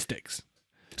 statistics.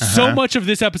 So much of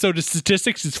this episode of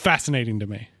statistics is fascinating to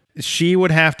me. She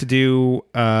would have to do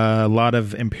a lot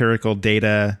of empirical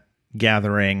data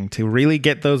gathering to really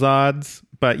get those odds,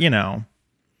 but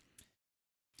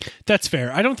that's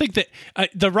fair. I don't think that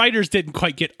the writers didn't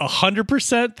quite get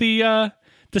 100% the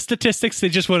statistics. They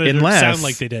just wanted to sound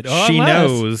like they did. She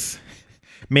knows.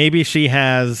 Maybe she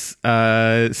has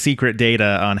secret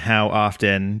data on how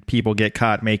often people get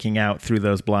caught making out through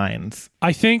those blinds.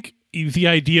 I think the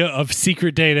idea of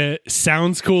secret data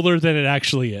sounds cooler than it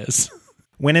actually is.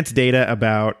 When it's data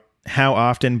about how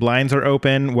often blinds are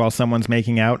open while someone's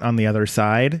making out on the other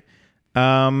side,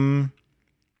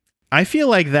 I feel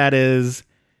like that is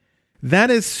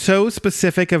so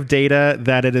specific of data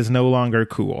that it is no longer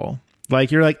cool. Like,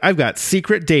 you're like, I've got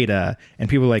secret data, and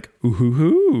people are like, ooh hoo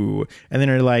hoo. And then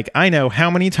you're like, I know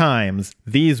how many times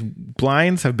these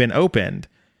blinds have been opened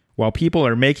while people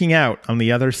are making out on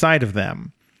the other side of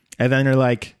them. And then you're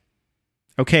like,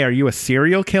 okay, are you a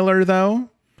serial killer though?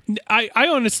 I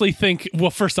honestly think,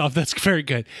 well, first off, that's very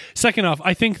good. Second off,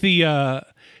 I think the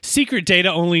secret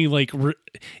data only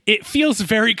it feels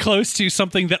very close to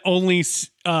something that only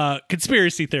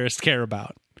conspiracy theorists care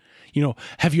about.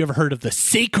 Have you ever heard of the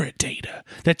secret data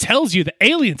that tells you the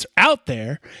aliens are out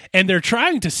there and they're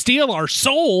trying to steal our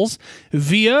souls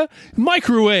via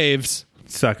microwaves?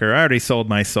 Sucker, I already sold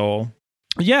my soul.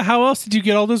 Yeah, how else did you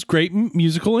get all those great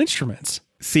musical instruments?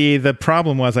 See, the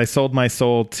problem was I sold my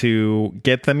soul to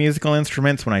get the musical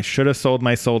instruments when I should have sold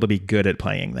my soul to be good at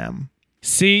playing them.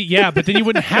 See, yeah, but then you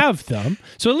wouldn't have them.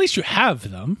 So at least you have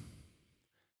them.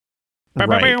 Right.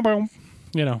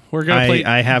 We're going to play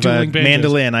I have a banjos.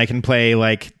 mandolin I can play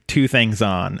like two things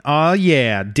on. Oh,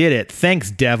 yeah, did it.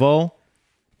 Thanks, devil.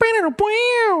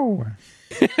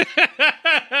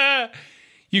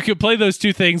 You could play those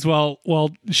two things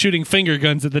while shooting finger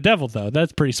guns at the devil, though.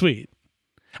 That's pretty sweet.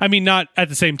 I mean, not at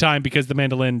the same time because the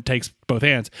mandolin takes both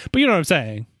hands, but you know what I'm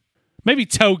saying. Maybe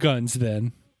toe guns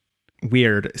then.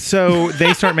 Weird. So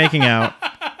they start making out.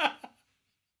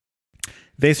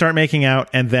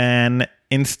 And then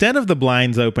instead of the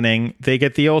blinds opening, they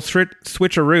get the old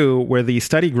switcheroo where the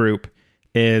study group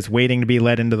is waiting to be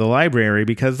let into the library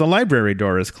because the library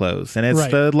door is closed. And it's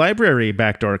the library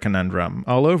backdoor conundrum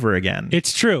all over again.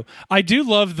 It's true. I do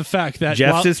love the fact that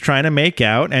Jeff's is trying to make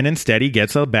out, and instead he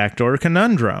gets a backdoor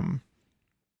conundrum.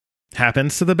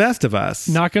 Happens to the best of us.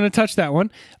 Not going to touch that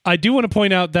one. I do want to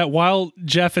point out that while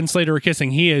Jeff and Slater are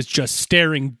kissing, he is just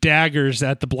staring daggers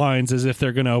at the blinds as if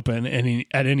they're going to open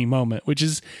at any moment, which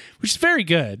is very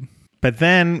good. But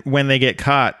then when they get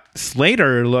caught,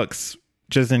 Slater looks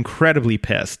just incredibly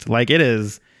pissed. Like it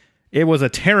was a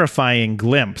terrifying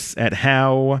glimpse at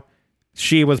how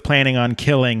she was planning on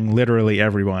killing literally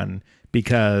everyone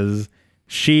because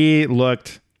she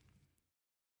looked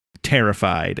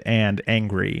terrified and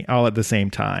angry all at the same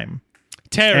time.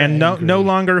 And no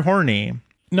longer horny.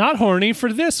 Not horny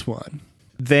for this one.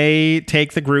 They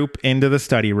take the group into the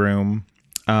study room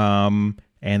and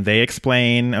they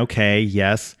explain, okay,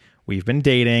 yes, we've been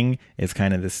dating. It's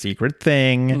kind of this secret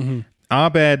thing. Mm-hmm.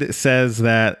 Abed says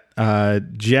that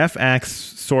Jeff acts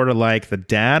sort of like the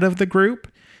dad of the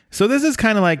group. So this is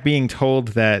kind of like being told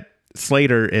that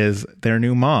Slater is their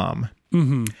new mom.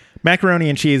 Mm-hmm. Macaroni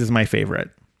and cheese is my favorite.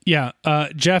 Yeah.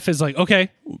 Jeff is like, okay,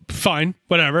 fine,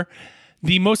 whatever.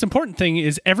 The most important thing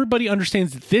is everybody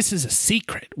understands that this is a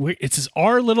secret. It's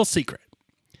our little secret.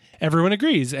 Everyone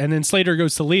agrees. And then Slater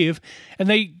goes to leave and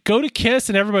they go to kiss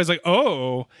and everybody's like,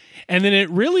 oh. And then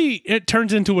it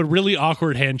turns into a really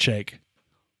awkward handshake.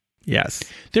 Yes.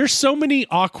 There's so many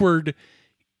awkward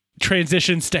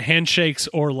transitions to handshakes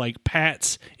or like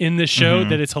pats in this show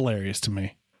that it's hilarious to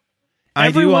me.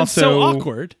 Everyone's so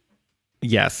awkward.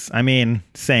 Yes. I mean,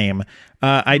 same.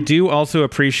 I do also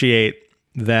appreciate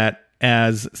that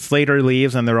as Slater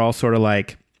leaves and they're all sort of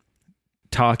like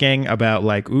talking about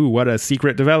like, ooh, what a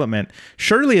secret development.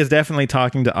 Shirley is definitely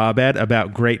talking to Abed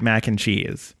about great mac and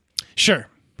cheese. Sure.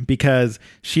 Because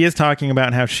she is talking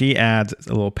about how she adds a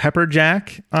little pepper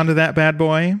jack onto that bad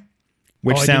boy,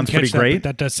 which I sounds didn't catch pretty great.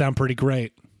 that does sound pretty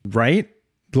great. Right?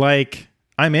 Like,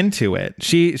 I'm into it.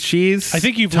 She's I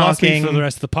think you've lost me for the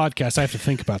rest of the podcast. I have to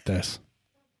think about this.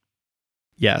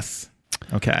 Yes.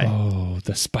 Okay. Oh,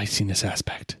 the spiciness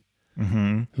aspect.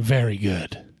 Mm-hmm. Very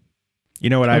good. You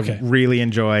know what I really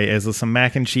enjoy is some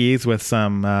mac and cheese with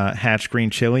some Hatch green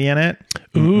chili in it.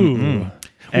 Ooh.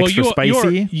 Extra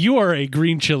spicy. You are a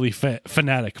green chili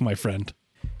fanatic, my friend.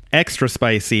 Extra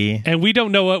spicy. And we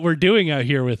don't know what we're doing out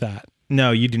here with that.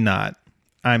 No, you do not.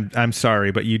 I'm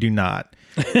sorry, but you do not.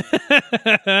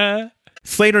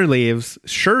 Slater leaves.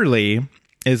 Shirley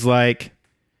is like,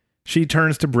 she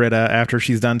turns to Britta after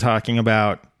she's done talking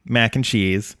about mac and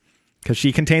cheese, because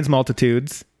she contains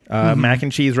multitudes, mac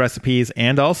and cheese recipes,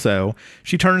 and also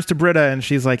she turns to Britta and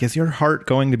she's like, is your heart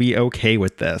going to be okay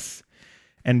with this?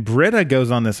 And Britta goes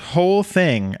on this whole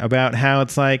thing about how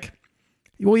it's like,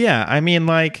 well, yeah, I mean,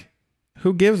 like,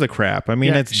 who gives a crap? I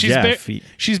mean, it's Jeff.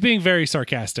 She's being very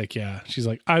sarcastic, yeah. She's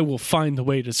like, I will find the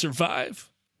way to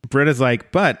survive. Britta's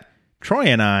like, but Troy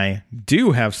and I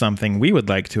do have something we would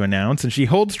like to announce. And she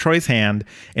holds Troy's hand,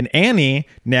 and Annie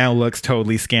now looks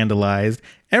totally scandalized.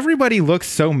 Everybody looks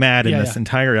so mad in this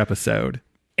entire episode.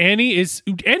 Annie's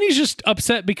just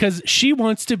upset because she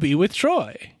wants to be with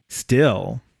Troy.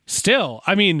 Still,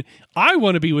 I mean, I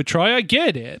want to be with Troy. I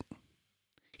get it.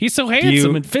 He's so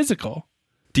handsome and physical.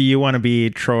 Do you want to be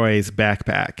Troy's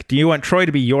backpack? Do you want Troy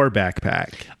to be your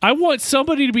backpack? I want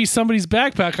somebody to be somebody's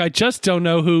backpack. I just don't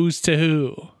know who's to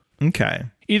who. Okay.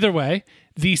 Either way,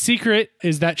 the secret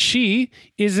is that she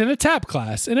is in a tap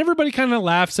class, and everybody kind of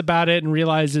laughs about it and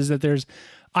realizes that there's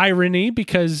irony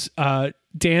because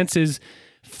dance is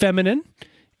feminine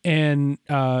and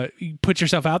you put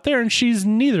yourself out there, and she's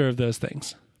neither of those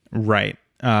things. Right.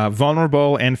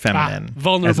 Vulnerable and feminine.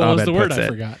 Vulnerable is the word I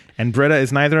forgot. And Britta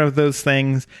is neither of those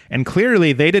things. And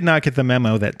clearly they did not get the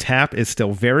memo that tap is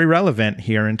still very relevant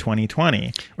here in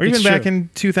 2020 or even back in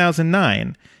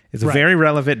 2009. It's a very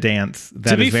relevant dance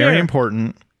that is very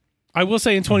important. I will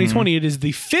say in 2020 it is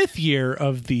the 5th year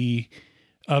of the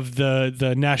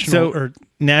national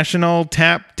National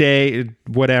Tap Day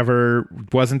whatever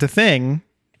wasn't a thing.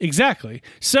 Exactly.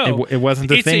 So it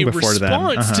wasn't a thing before then. It's a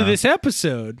response to this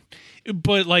episode,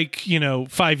 but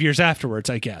 5 years afterwards,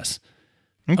 I guess.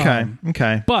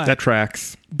 Okay. But that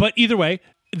tracks. But either way,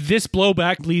 this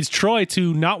blowback leads Troy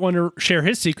to not want to share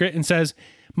his secret and says,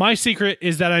 my secret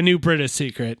is that I knew Britta's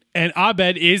secret, and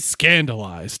Abed is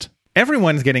scandalized.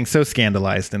 Everyone's getting so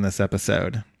scandalized in this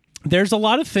episode. There's a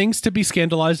lot of things to be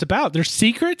scandalized about. There's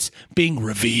secrets being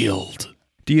revealed.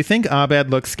 Do you think Abed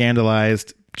looks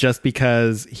scandalized just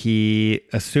because he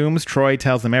assumes Troy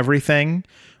tells him everything,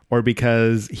 or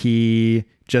because he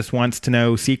just wants to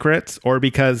know secrets, or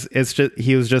because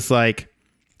he was just like,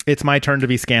 it's my turn to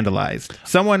be scandalized?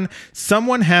 Someone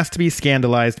has to be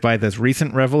scandalized by this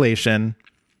recent revelation.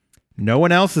 No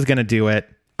one else is going to do it.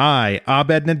 I,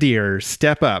 Abed Nadir,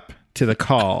 step up to the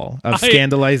call of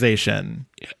scandalization.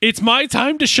 It's my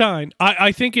time to shine.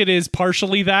 I think it is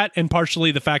partially that, and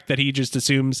partially the fact that he just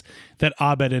assumes that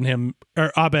Abed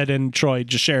and Troy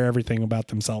just share everything about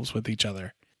themselves with each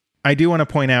other. I do want to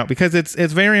point out, because it's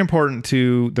very important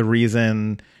to the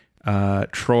reason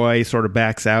Troy sort of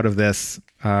backs out of this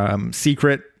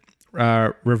secret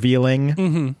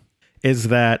revealing, is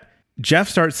that Jeff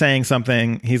starts saying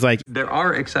something. He's like, there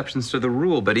are exceptions to the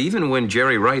rule, but even when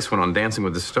Jerry Rice went on Dancing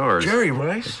with the Stars... Jerry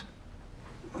Rice?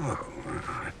 Oh,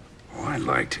 I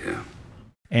liked him.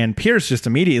 And Pierce just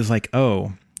immediately is like,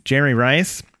 oh, Jerry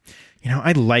Rice?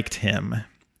 I liked him.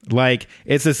 Like,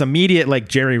 it's this immediate, like,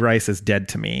 Jerry Rice is dead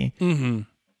to me. Mm-hmm.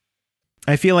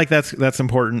 I feel like that's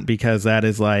important, because that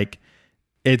is like,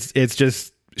 it's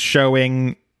just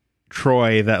showing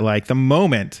Troy that, like, the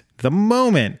moment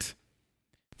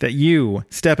that you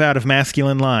step out of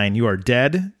masculine line, you are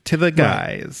dead to the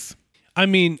guys. Right. I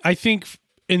mean, I think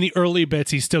in the early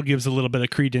bits, he still gives a little bit of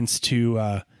credence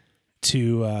to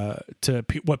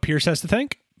what Pierce has to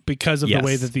think, because of the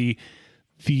way that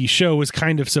the show was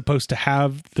kind of supposed to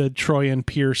have the Troy and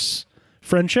Pierce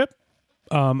friendship.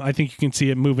 I think you can see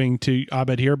it moving to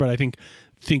Abed here, but I think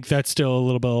that's still a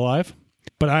little bit alive.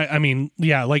 But I mean,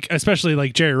 yeah, like, especially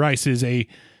like Jerry Rice is a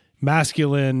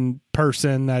masculine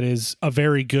person that is a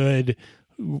very good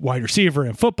wide receiver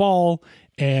in football,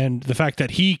 and the fact that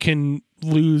he can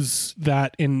lose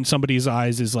that in somebody's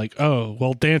eyes is like, oh,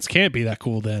 well, dance can't be that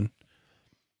cool then.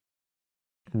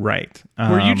 Right.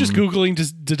 Were you just Googling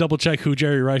to double check who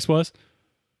Jerry Rice was?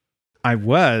 I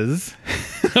was.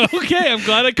 Okay, I'm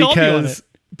glad I called you on it.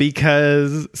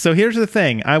 Because so here's the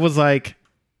thing. I was like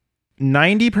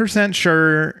 90%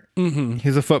 sure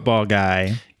he's a football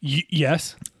guy.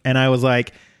 Yes. And I was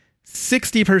like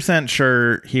 60%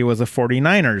 sure he was a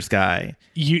 49ers guy.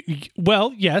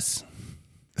 Well, yes.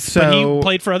 So, but he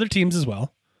played for other teams as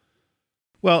well.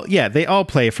 Well, yeah, they all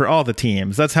play for all the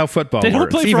teams. That's how football They don't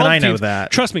works. play for Even all the I know teams.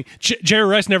 that. Trust me, Jerry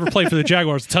Rice never played for the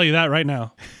Jaguars. I'll tell you that right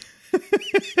now.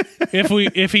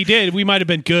 If he did, we might have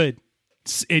been good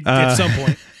at some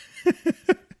point.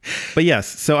 But yes,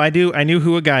 so I knew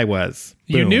who a guy was.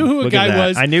 You Boom. knew who a Look at guy that.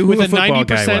 was. I knew who a football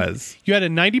guy was. You had a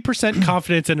 90%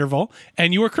 confidence interval,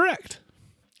 and you were correct.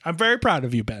 I'm very proud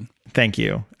of you, Ben. Thank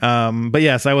you. But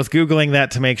yes, I was Googling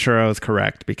that to make sure I was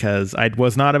correct because I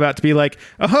was not about to be like,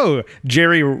 oh,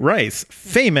 Jerry Rice,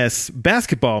 famous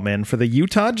basketballman for the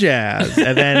Utah Jazz.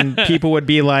 And then people would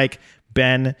be like,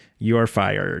 Ben, you're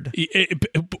fired.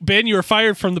 Ben, you're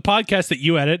fired from the podcast that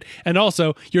you edit. And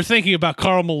also, you're thinking about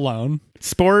Karl Malone.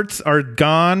 Sports are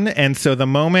gone. And so the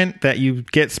moment that you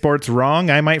get sports wrong,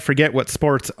 I might forget what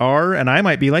sports are. And I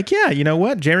might be like, yeah, you know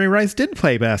what? Jerry Rice did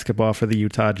play basketball for the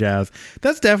Utah Jazz.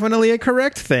 That's definitely a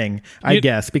correct thing, I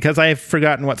guess, because I have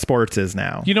forgotten what sports is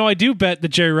now. You know, I do bet that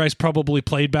Jerry Rice probably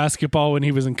played basketball when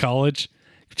he was in college,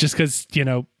 just because,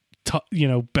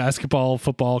 basketball,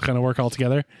 football kind of work all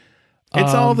together.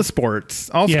 It's all the sports.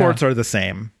 All sports are the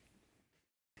same.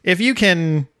 If you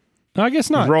can... No, I guess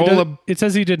not. It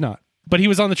says he did not. But he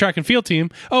was on the track and field team.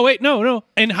 Oh, wait, no.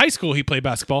 In high school, he played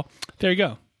basketball. There you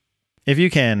go. If you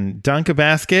can dunk a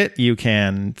basket, you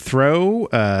can throw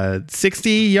a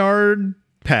 60-yard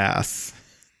pass.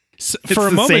 For it's a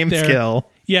the moment same there, skill.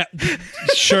 Yeah,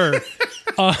 sure.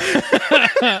 I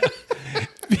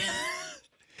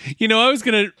was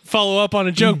going to follow up on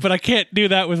a joke, but I can't do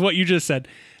that with what you just said.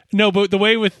 No, but the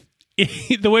way with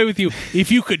you, if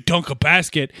you could dunk a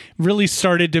basket, really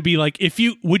started to be like,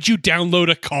 would you download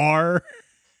a car?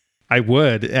 I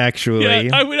would, actually.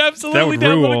 Yeah, I would absolutely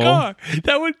download a car.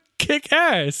 That would kick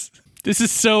ass. This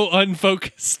is so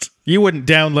unfocused. You wouldn't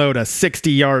download a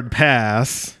 60-yard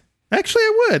pass. Actually,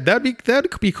 I would.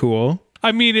 That'd be cool.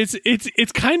 I mean,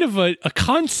 it's kind of a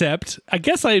concept. I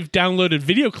guess I've downloaded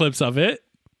video clips of it.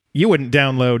 You wouldn't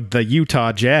download the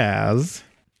Utah Jazz.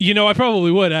 I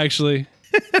probably would, actually.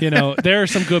 There are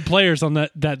some good players on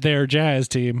that their Jazz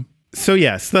team. So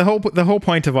yes, the whole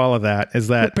point of all of that is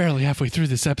that we're barely halfway through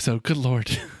this episode. Good Lord.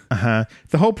 The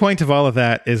whole point of all of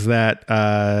that is that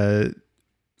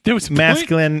there was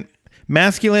masculine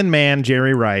man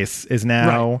Jerry Rice is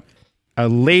now a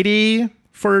lady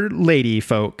for lady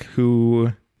folk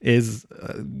who is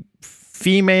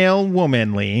female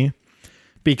womanly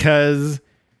because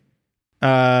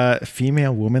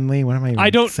female womanly. What am I? I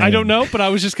don't saying? know, but I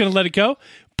was just going to let it go.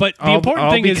 But the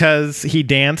important thing because he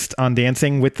danced on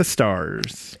Dancing with the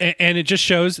Stars, and it just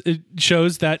shows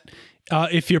that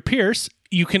if you're Pierce,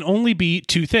 you can only be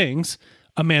two things: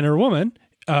 a man or a woman,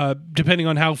 depending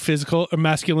on how physical or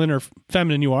masculine or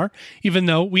feminine you are. Even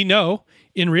though we know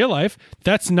in real life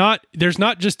there's not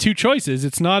just two choices;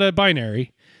 it's not a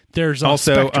binary. There's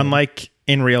also spectrum. Unlike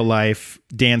in real life,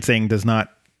 dancing does not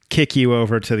kick you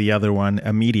over to the other one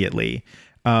immediately.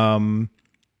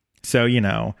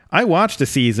 So, I watched a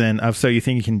season of So You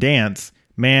Think You Can Dance.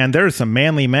 Man, there's some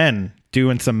manly men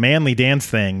doing some manly dance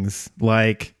things.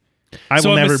 Like, I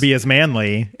will never be as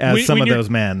manly as some of those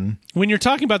men. When you're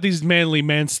talking about these manly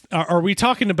men, are we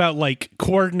talking about like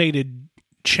coordinated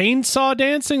chainsaw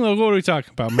dancing? Like, what are we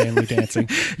talking about? Manly dancing?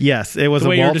 Yes, it was a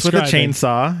waltz with a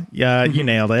chainsaw. Yeah, you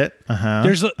nailed it.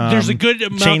 There's a good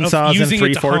amount chainsaws of using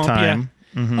in it to 3/4 hump, time.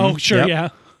 Yeah. Mm-hmm. Oh, sure, yep. yeah.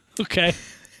 Okay.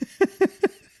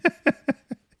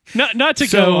 Not to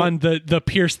go on the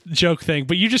Pierce joke thing,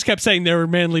 but you just kept saying there were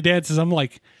manly dances. I'm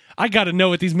like, I got to know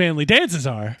what these manly dances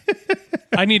are.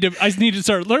 I need to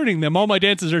start learning them. All my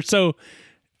dances are so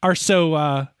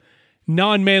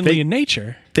non-manly in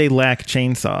nature. They lack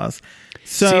chainsaws.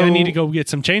 So see, I need to go get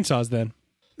some chainsaws then.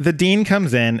 The dean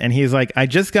comes in and he's like, I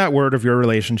just got word of your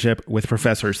relationship with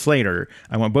Professor Slater.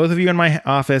 I want both of you in my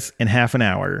office in half an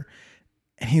hour.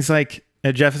 And he's like,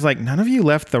 Jeff is like, none of you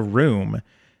left the room.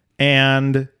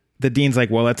 And the dean's like,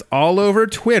 well, it's all over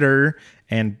Twitter.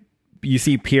 And you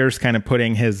see Pierce kind of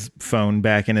putting his phone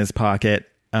back in his pocket.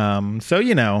 So,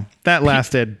 that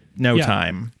lasted no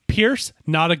time. Pierce,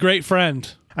 not a great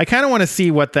friend. I kind of want to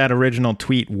see what that original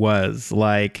tweet was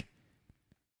like.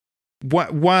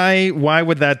 Why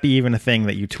would that be even a thing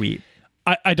that you tweet?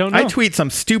 I don't know. I tweet some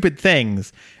stupid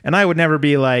things, and I would never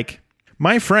be like,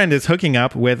 my friend is hooking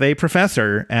up with a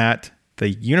professor at the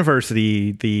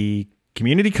university, the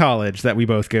community college that we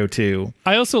both go to.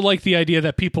 I also like the idea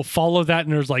that people follow that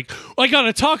and there's like, I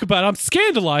gotta talk about it. I'm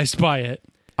scandalized by it.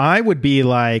 I would be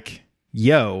like,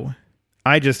 yo,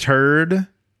 I just heard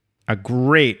a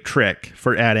great trick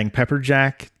for adding pepper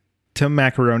jack to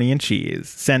macaroni and cheese.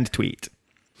 Send tweet.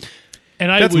 And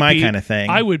that's my kind of thing.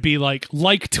 I would be like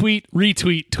tweet,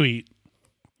 retweet, tweet.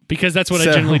 Because that's what I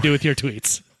generally do with your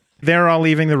tweets. They're all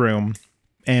leaving the room.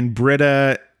 And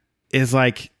Britta is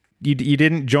like, you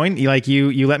didn't join, like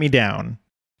you let me down.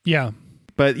 Yeah.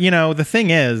 But, the thing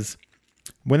is,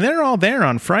 when they're all there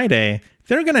on Friday,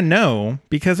 they're going to know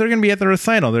because they're going to be at the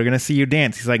recital. They're going to see you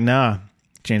dance. He's like, nah,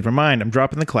 changed my mind. I'm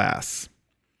dropping the class.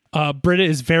 Britta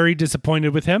is very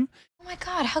disappointed with him. Oh my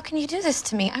God, how can you do this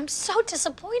to me? I'm so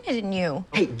disappointed in you.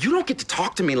 Hey, you don't get to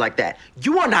talk to me like that.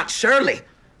 You are not Shirley.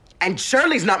 And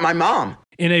Shirley's not my mom.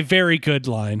 In a very good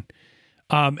line.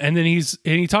 And then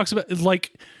he talks about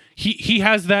like he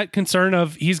has that concern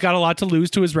of he's got a lot to lose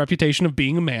to his reputation of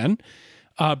being a man.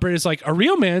 Britta's like, a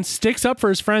real man sticks up for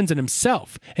his friends and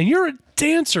himself. And you're a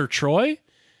dancer, Troy.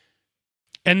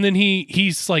 And then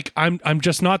he's like, I'm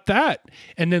just not that.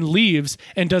 And then leaves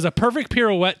and does a perfect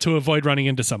pirouette to avoid running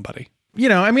into somebody.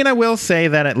 I will say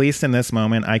that at least in this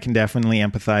moment, I can definitely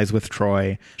empathize with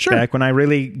Troy. Sure. Back when I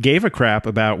really gave a crap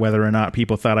about whether or not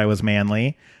people thought I was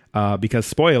manly, because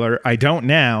spoiler, I don't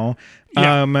now.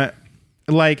 Yeah.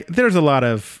 There's a lot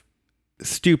of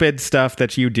stupid stuff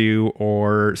that you do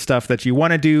or stuff that you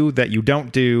want to do that you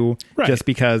don't do just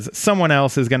because someone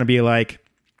else is going to be like,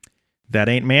 that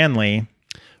ain't manly.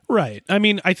 Right. I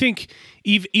mean, I think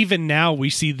even now we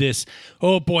see this,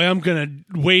 oh boy, I'm going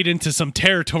to wade into some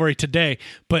territory today.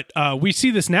 But we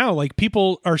see this now, like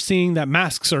people are seeing that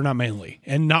masks are not manly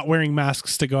and not wearing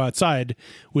masks to go outside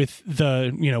with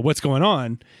the, what's going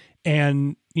on.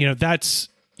 And, that's,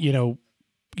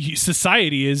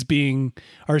 society is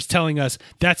telling us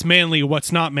that's manly,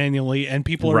 what's not manly. And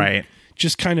people are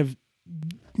just kind of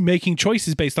making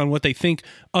choices based on what they think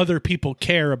other people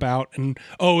care about. And,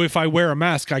 if I wear a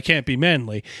mask, I can't be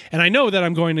manly. And I know that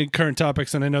I'm going to current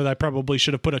topics, and I know that I probably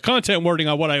should have put a content wording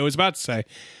on what I was about to say.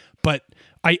 But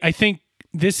I think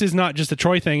this is not just a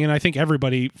Troy thing, and I think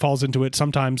everybody falls into it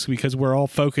sometimes because we're all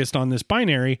focused on this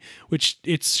binary, which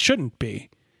it shouldn't be.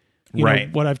 You know,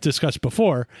 what I've discussed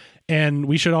before. And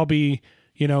we should all be,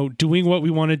 doing what we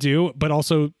want to do, but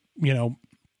also,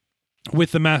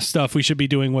 with the mask stuff, we should be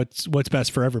doing what's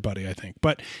best for everybody, I think.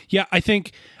 But yeah, I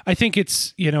think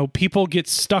it's, people get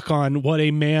stuck on what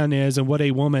a man is and what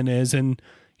a woman is. And,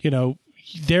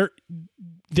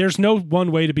 there's no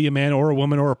one way to be a man or a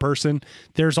woman or a person.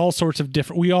 There's all sorts of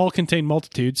different, we all contain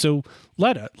multitudes. So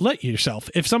let yourself,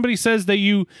 if somebody says that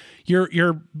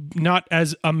you're not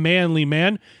as a manly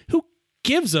man, who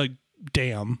gives a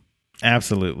damn?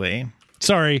 Absolutely.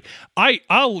 Sorry,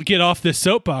 I'll get off this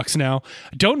soapbox now.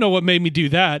 I don't know what made me do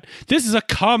that. This is a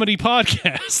comedy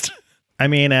podcast. I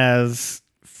mean, as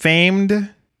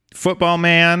famed football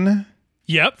man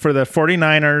for the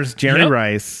 49ers, Jerry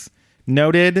Rice,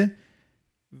 noted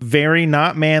very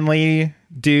not manly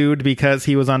dude because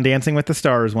he was on Dancing with the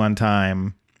Stars one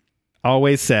time,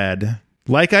 always said,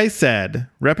 like I said,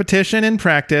 repetition and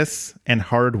practice and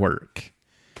hard work.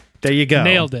 There you go.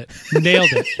 Nailed it.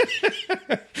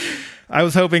 I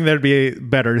was hoping there'd be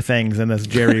better things in this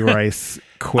Jerry Rice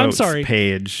quotes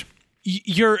page.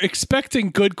 You're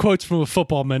expecting good quotes from a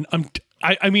football man.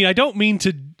 I mean, I don't mean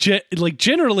to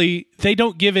generally they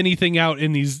don't give anything out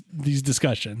in these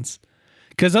discussions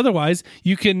because otherwise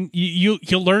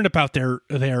you'll learn about their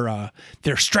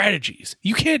strategies.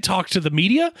 You can't talk to the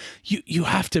media. You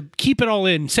have to keep it all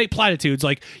in. Say platitudes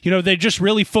like, they just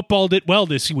really footballed it well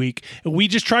this week. We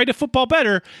just tried to football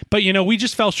better, but we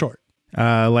just fell short.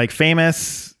 Like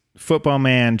famous football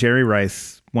man Jerry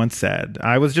Rice once said,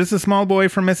 I was just a small boy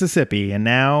from Mississippi, and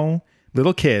now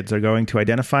little kids are going to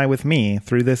identify with me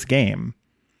through this game.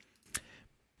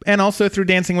 And also through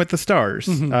Dancing with the Stars,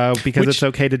 because it's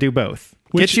okay to do both.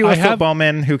 Get you a football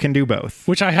man who can do both.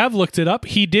 Which I have looked it up.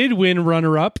 He did win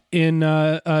runner-up in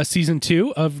season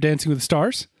 2 of Dancing with the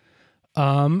Stars.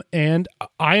 And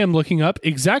I am looking up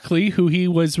exactly who he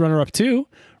was runner-up to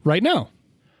right now.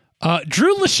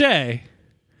 Drew Lachey.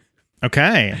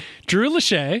 Okay. Drew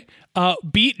Lachey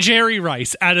beat Jerry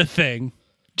Rice at a thing.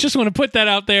 Just want to put that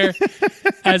out there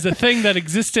as a thing that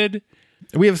existed.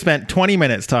 We have spent 20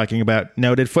 minutes talking about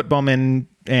noted footballman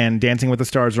and Dancing with the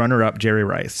Stars runner-up Jerry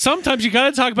Rice. Sometimes you got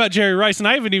to talk about Jerry Rice, and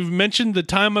I haven't even mentioned the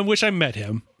time on which I met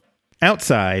him.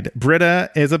 Outside,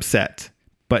 Britta is upset,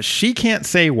 but she can't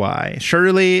say why.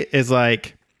 Shirley is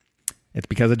like, it's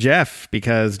because of Jeff,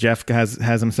 because Jeff has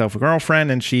himself a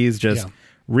girlfriend, and she's just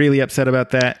really upset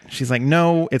about that. She's like,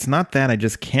 no, it's not that. I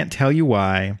just can't tell you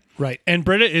why. Right. And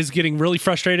Britta is getting really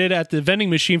frustrated at the vending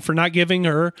machine for not giving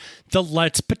her the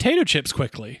Let's potato chips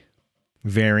quickly.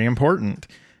 Very important.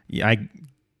 I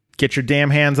get your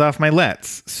damn hands off my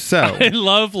Let's. So I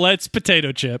love Let's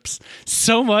potato chips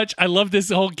so much. I love this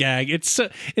whole gag. It's so,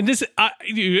 and this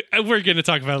we're going to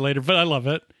talk about it later, but I love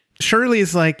it.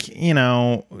 Shirley's like,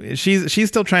 she's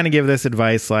still trying to give this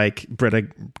advice like Britta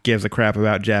gives a crap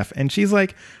about Jeff, and she's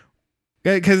like,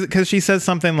 because she says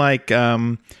something like,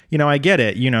 I get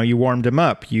it. You warmed him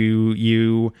up.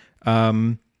 You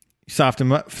softened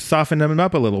him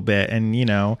up a little bit, and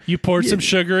you poured some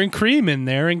sugar and cream in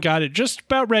there and got it just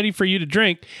about ready for you to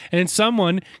drink. And then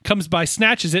someone comes by,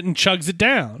 snatches it, and chugs it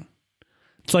down.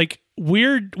 It's like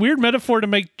weird metaphor to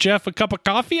make Jeff a cup of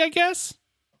coffee, I guess.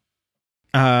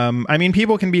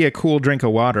 People can be a cool drink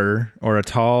of water or a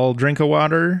tall drink of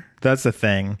water. That's the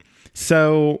thing.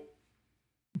 So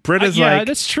Britta's like,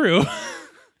 that's true.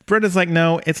 Britta's like,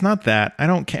 no, it's not that. I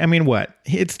don't care. I mean, what?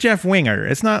 It's Jeff Winger.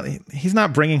 He's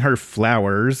not bringing her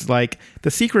flowers. Like,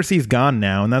 the secrecy's gone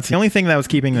now, and that's the only thing that was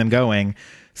keeping them going.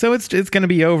 So it's going to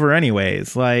be over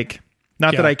anyways. Like,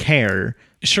 not that I care.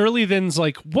 Shirley then's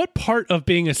like, what part of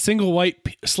being a single white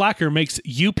slacker makes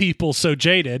you people so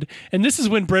jaded? And this is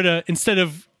when Britta, instead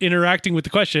of interacting with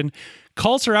the question,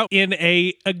 calls her out in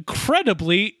a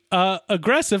incredibly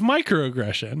aggressive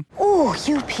microaggression. Ooh,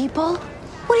 you people?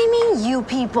 What do you mean, you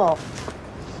people?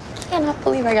 I cannot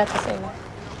believe I got to say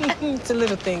that. It's the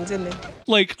little things, isn't it?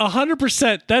 Like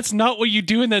 100%. That's not what you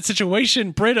do in that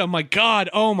situation, Britta. My God.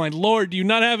 Oh my Lord. Do you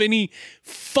not have any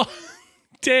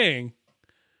Dang.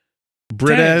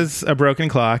 Britta's a broken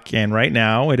clock, and right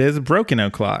now it is a broken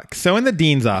o'clock. So in the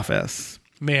dean's office,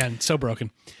 man, so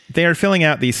broken. They are filling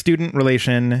out the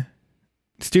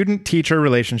student-teacher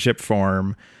relationship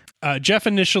form. Jeff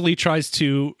initially tries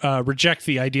to reject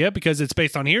the idea because it's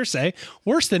based on hearsay.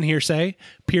 Worse than hearsay,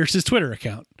 Pierce's Twitter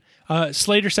account.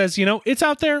 Slater says, it's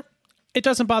out there. It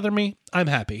doesn't bother me. I'm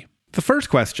happy. The first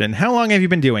question, how long have you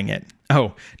been doing it?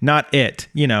 Oh, not it.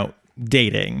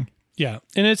 Dating. Yeah,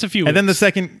 and it's a few weeks. And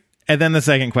then the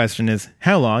second question is,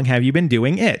 how long have you been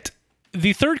doing it?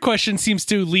 The third question seems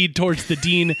to lead towards the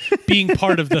dean being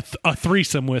part of a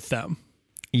threesome with them.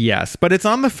 Yes, but it's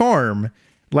on the form.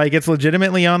 Like, it's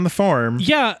legitimately on the form.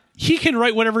 Yeah, he can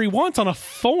write whatever he wants on a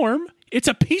form. It's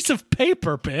a piece of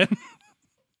paper, Ben.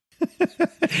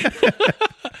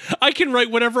 I can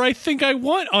write whatever I think I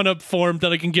want on a form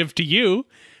that I can give to you.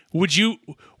 Would you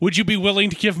be willing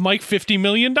to give Mike $50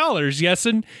 million? Yes,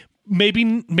 and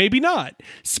maybe not.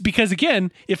 Because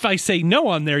again, if I say no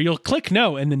on there, you'll click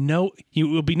no, and then no, it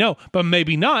will be no. But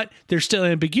maybe not. There's still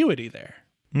ambiguity there.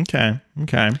 Okay.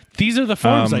 These are the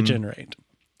forms I generate.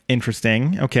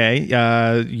 Interesting. Okay.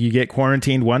 You get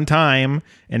quarantined one time,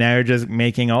 and now you're just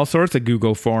making all sorts of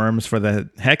Google forms for the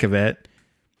heck of it.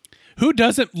 Who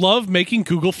doesn't love making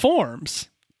Google forms?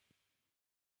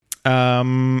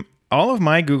 All of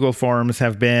my Google forms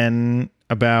have been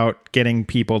about getting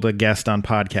people to guest on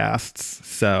podcasts.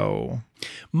 So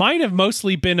mine have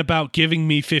mostly been about giving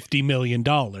me $50 million.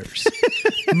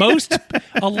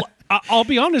 I'll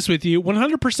be honest with you,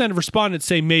 100% of respondents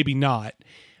say maybe not.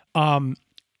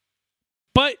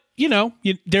 But,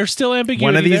 there's still ambiguity.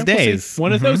 One of these days.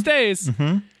 One of those days.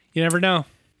 Mm-hmm. You never know.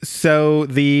 So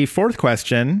the fourth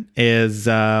question is,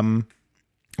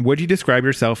 would you describe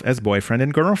yourself as boyfriend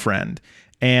and girlfriend?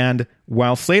 And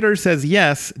while Slater says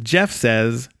yes, Jeff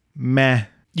says meh.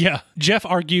 Yeah, Jeff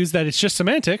argues that it's just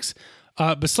semantics.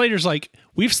 But Slater's like,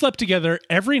 we've slept together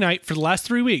every night for the last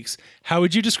 3 weeks. How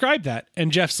would you describe that?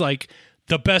 And Jeff's like,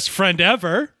 the best friend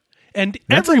ever. And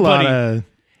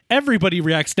everybody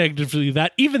reacts negatively to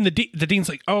that. Even the dean's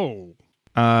like, oh.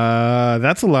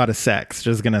 That's a lot of sex.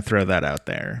 Just going to throw that out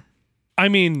there. I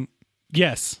mean,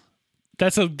 yes.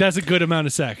 That's a good amount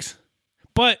of sex.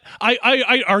 But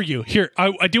I argue here.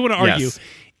 I do want to argue. Yes.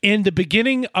 In the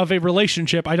beginning of a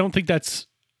relationship, I don't think that's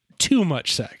too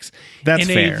much sex. That's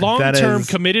fair. In a long-term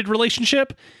committed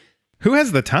relationship, who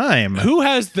has the time?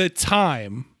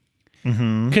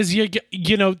 Because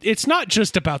it's not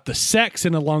just about the sex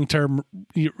in a long-term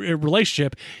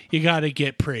relationship. You got to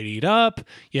get prettied up.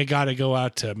 You got to go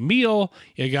out to meal.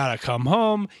 You got to come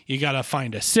home. You got to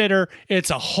find a sitter.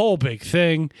 It's a whole big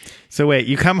thing. So wait,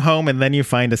 you come home and then you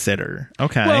find a sitter.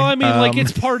 Okay. Well, I mean,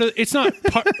 it's part of. It's not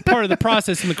part of the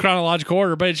process in the chronological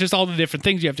order, but it's just all the different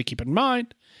things you have to keep in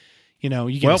mind. You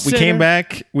get a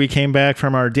sitter. We came back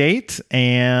from our date,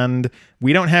 and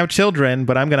we don't have children,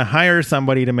 but I'm going to hire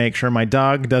somebody to make sure my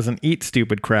dog doesn't eat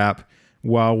stupid crap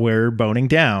while we're boning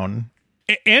down.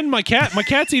 And my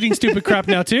cat's eating stupid crap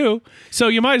now too. So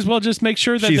you might as well just make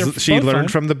sure that she learned fine.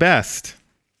 from the best.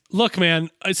 Look, man,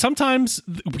 sometimes,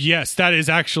 yes, that is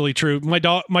actually true. My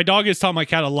dog has taught my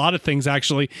cat a lot of things,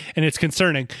 actually, and it's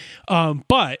concerning.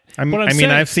 But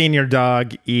I've seen your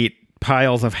dog eat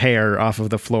piles of hair off of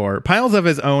the floor, piles of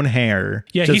his own hair.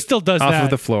 Yeah, he still does off that of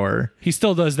the floor. He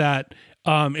still does that.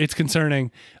 It's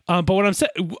concerning. But what I'm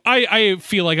saying, I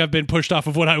feel like I've been pushed off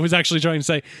of what I was actually trying to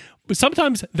say. But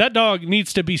sometimes that dog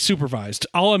needs to be supervised.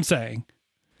 All I'm saying.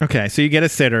 Okay, so you get a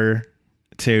sitter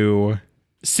to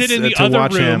sit in the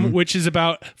other room, which is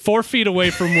about 4 feet away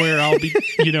from where I'll be,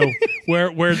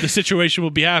 where the situation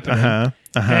will be happening.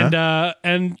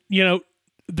 And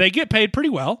they get paid pretty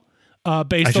well,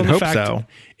 based on the fact so.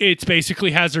 It's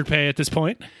basically hazard pay at this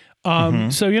point.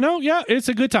 So it's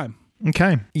a good time.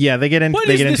 Okay, yeah, they get into what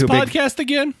is this podcast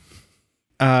again?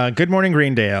 Good Morning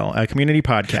Greendale, a community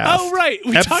podcast. Oh right,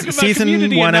 we talk about season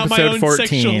community 1, and not episode my own 14.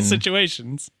 sexual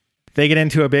situations. They get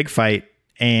into a big fight,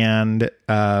 and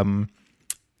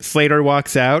Slater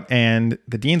walks out, and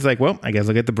the dean's like, well, I guess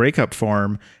I'll get the breakup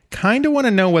form. Kind of want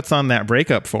to know what's on that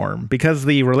breakup form, because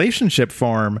the relationship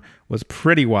form was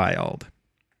pretty wild.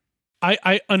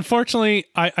 I unfortunately,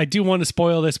 I do want to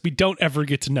spoil this. We don't ever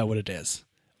get to know what it is.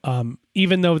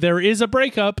 Even though there is a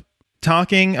breakup.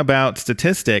 Talking about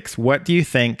statistics, what do you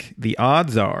think the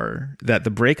odds are that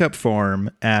the breakup form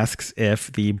asks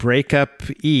if the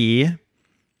breakup-ee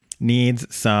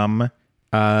needs some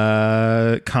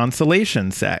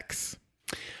consolation sex?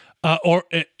 Or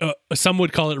some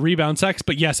would call it rebound sex,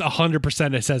 but yes,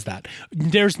 100% it says that.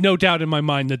 There's no doubt in my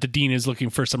mind that the dean is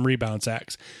looking for some rebound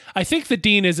sex. I think the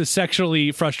dean is a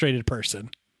sexually frustrated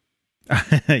person.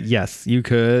 Yes, you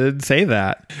could say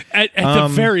that. At the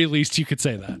very least, you could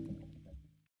say that.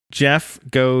 Jeff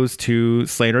goes to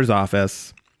Slater's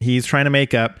office. He's trying to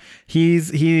make up.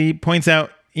 He points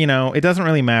out, it doesn't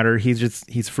really matter.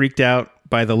 He's freaked out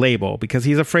by the label because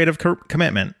he's afraid of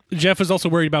commitment. Jeff is also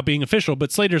worried about being official,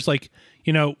 but Slater's like,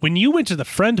 when you went to the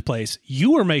friend place,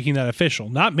 you were making that official,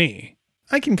 not me.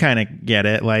 I can kind of get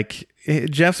it. Like,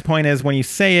 Jeff's point is when you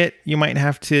say it, you might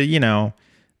have to,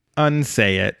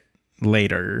 unsay it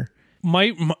later.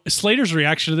 My Slater's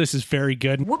reaction to this is very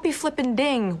good. Whoopee flippin'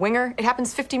 ding, Winger. It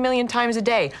happens 50 million times a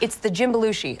day. It's the Jim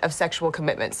Belushi of sexual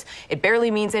commitments. It barely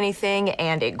means anything,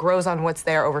 and it grows on what's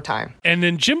there over time. And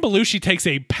then Jim Belushi takes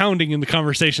a pounding in the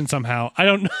conversation somehow. I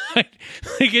don't know.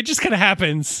 It just kind of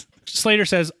happens. Slater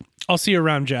says, I'll see you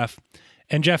around, Jeff.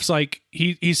 And Jeff's like,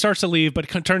 he starts to leave, but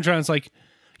turns around and is like,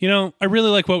 I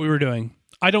really like what we were doing.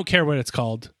 I don't care what it's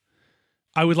called.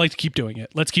 I would like to keep doing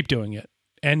it. Let's keep doing it.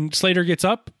 And Slater gets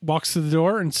up, walks to the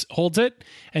door, and holds it.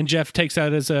 And Jeff takes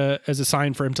that as a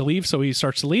sign for him to leave, so he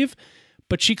starts to leave.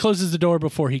 But she closes the door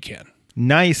before he can.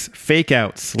 Nice fake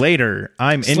out, Slater.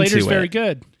 I'm into it. Slater's very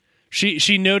good.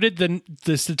 She noted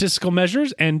the statistical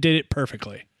measures and did it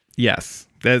perfectly. Yes,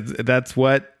 that's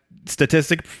what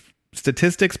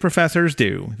statistics professors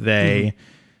do. They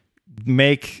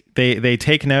they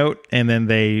take note, and then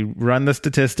they run the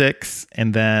statistics,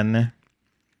 and then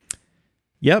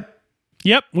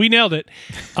Yep, we nailed it.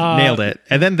 Nailed it.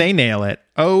 And then they nail it.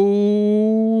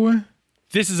 Oh.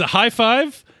 This is a high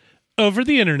five over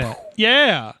the internet.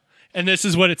 Yeah. And this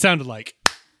is what it sounded like.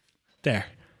 There.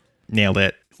 Nailed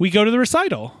it. We go to the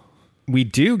recital. We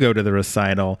do go to the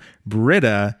recital.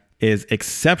 Britta is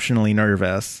exceptionally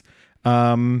nervous.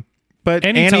 But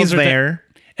Annie's there.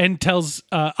 And tells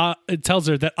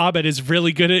her that Abed is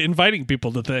really good at inviting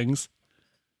people to things.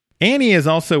 Annie is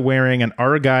also wearing an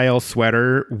Argyle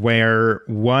sweater where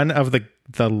one of the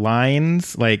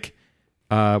lines, like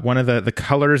one of the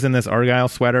colors in this Argyle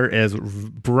sweater is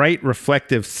bright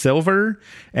reflective silver.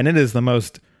 And it is the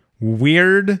most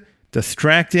weird,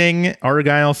 distracting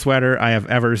Argyle sweater I have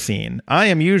ever seen. I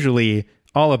am usually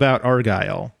all about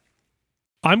Argyle.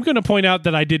 I'm going to point out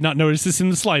that I did not notice this in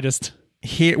the slightest.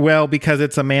 Because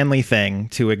it's a manly thing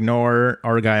to ignore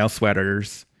Argyle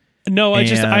sweaters. No,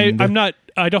 I'm not.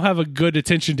 I don't have a good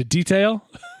attention to detail.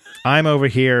 I'm over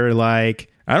here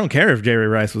like, I don't care if Jerry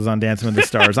Rice was on Dancing with the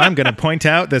Stars. I'm going to point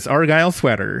out this Argyle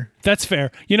sweater. That's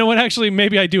fair. You know what? Actually,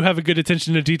 maybe I do have a good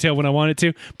attention to detail when I wanted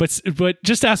to. But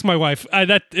just ask my wife.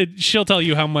 She'll tell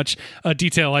you how much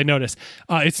detail I notice.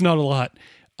 It's not a lot.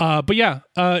 But yeah,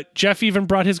 Jeff even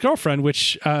brought his girlfriend,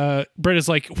 which Britta's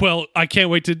like, well, I can't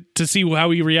wait to see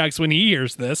how he reacts when he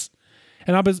hears this.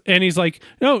 And he's like,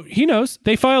 no, he knows.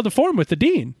 They filed a form with the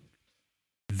dean.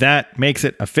 That makes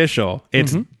it official.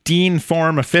 It's dean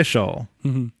form official.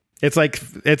 Mm-hmm.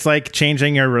 It's like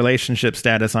changing your relationship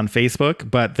status on Facebook,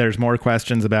 but there's more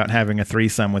questions about having a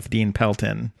threesome with Dean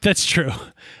Pelton. That's true.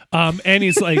 And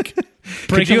he's like,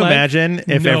 could you imagine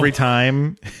if every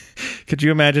time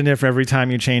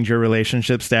you change your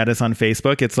relationship status on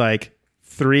Facebook, it's like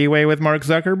 3-way with Mark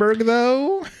Zuckerberg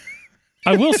though?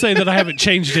 I will say that I haven't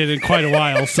changed it in quite a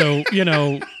while. So,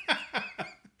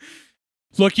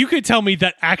 look, you could tell me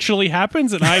that actually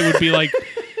happens and I would be like,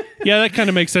 yeah, that kind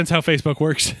of makes sense how Facebook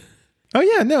works. Oh,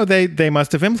 yeah. No, they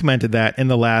must have implemented that in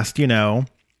the last,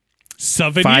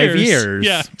 7 5 years. years.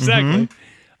 Yeah, exactly.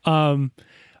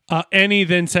 Annie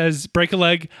then says, break a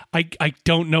leg. I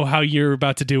don't know how you're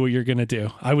about to do what you're going to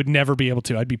do. I would never be able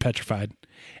to. I'd be petrified.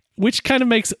 Which kind of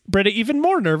makes Britta even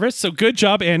more nervous. So good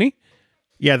job, Annie.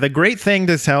 Yeah, the great thing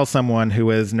to tell someone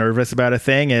who is nervous about a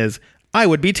thing is, I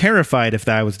would be terrified if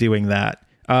I was doing that.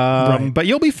 Right. But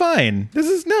you'll be fine.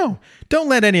 Don't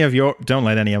let any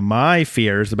of my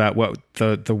fears about what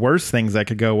the worst things that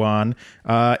could go on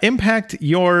impact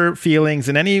your feelings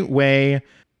in any way.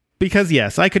 Because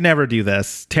yes, I could never do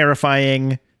this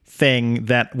terrifying thing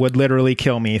that would literally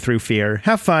kill me through fear.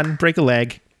 Have fun, break a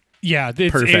leg. Yeah,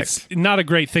 it's not a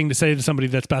great thing to say to somebody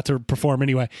that's about to perform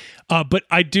anyway. But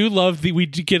I do love we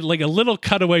get like a little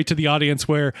cutaway to the audience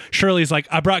where Shirley's like,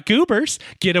 I brought goobers,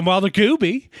 get them while they're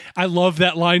gooby. I love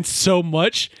that line so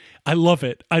much. I love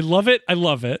it. I love it. I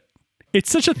love it.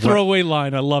 It's such a throwaway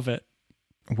line. I love it.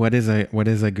 What is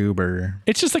a goober?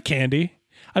 It's just a candy.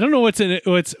 I don't know what's in it,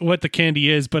 what the candy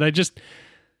is, but I just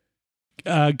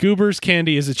Goober's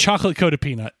candy is a chocolate coated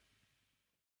peanut.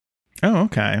 Oh,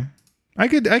 okay. I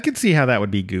could see how that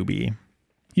would be gooby.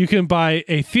 You can buy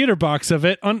a theater box of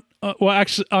it on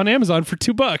Amazon for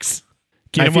 $2.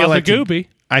 Get them while they're gooby.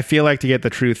 I feel like to get the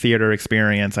true theater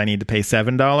experience, I need to pay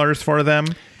 $7 for them.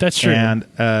 That's true. And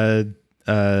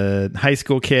a high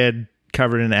school kid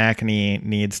covered in acne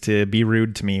needs to be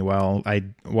rude to me while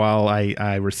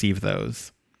I receive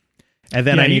those. And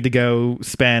then I need to go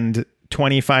spend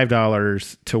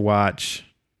 $25 to watch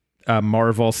a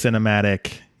Marvel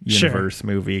Cinematic Universe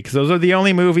movie, because those are the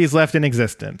only movies left in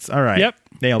existence. All right. Yep.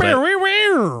 Nailed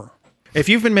it. If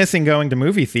you've been missing going to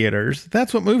movie theaters,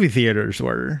 that's what movie theaters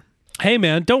were. Hey,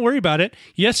 man, don't worry about it.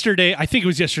 I think it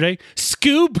was yesterday,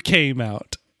 Scoob came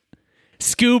out.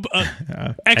 Scoob,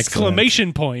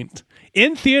 exclamation point.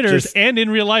 In theaters and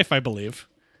in real life, I believe.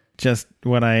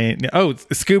 Scooby-Doo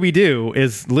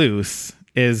is loose.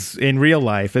 Is in real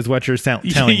life, is what you're telling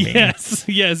me. Yes.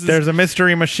 There's a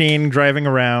mystery machine driving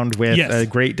around with a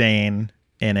Great Dane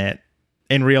in it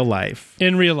in real life.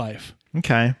 In real life.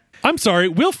 Okay. I'm sorry.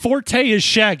 Will Forte is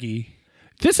Shaggy.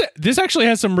 This actually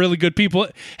has some really good people.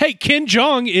 Hey, Ken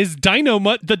Jeong is Dino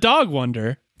Mutt the Dog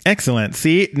Wonder. Excellent.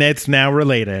 See, it's now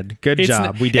related. Good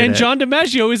job. We did it. And John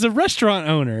DiMaggio is a restaurant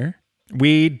owner.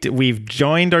 We've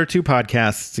joined our two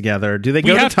podcasts together. Do they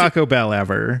go to Taco Bell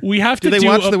ever? We have to. Do they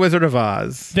watch The Wizard of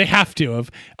Oz? They have to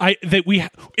have.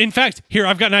 In fact, here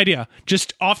I've got an idea.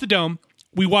 Just off the dome,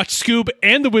 we watch Scoob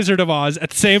and The Wizard of Oz at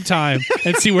the same time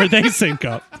and see where they sync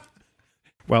up.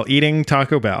 While eating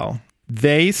Taco Bell,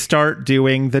 they start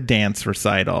doing the dance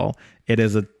recital. It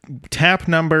is a tap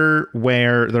number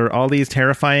where there are all these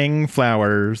terrifying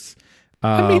flowers.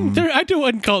 I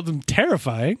wouldn't call them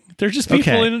terrifying. They're just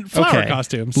people in flower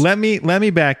costumes. Let me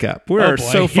back up. We're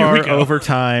so far over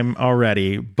time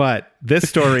already, but this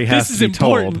story has to be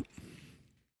told.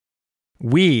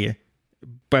 We,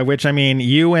 by which I mean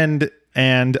you and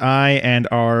I and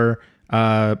our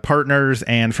partners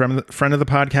and friend of the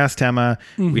podcast, Emma,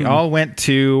 we all went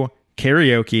to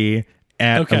karaoke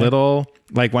at a little,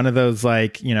 like one of those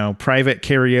private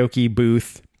karaoke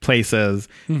booth places.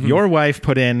 Your wife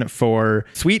put in for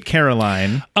Sweet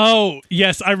Caroline. Oh,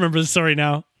 yes, I remember the story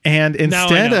now. And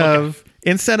instead of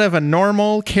a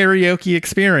normal karaoke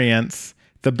experience,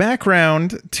 the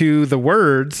background to the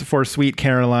words for Sweet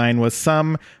Caroline was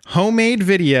some homemade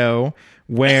video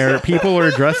where people were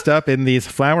dressed up in these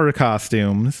flower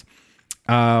costumes.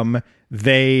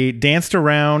 They danced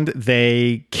around.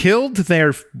 They killed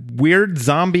their weird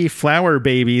zombie flower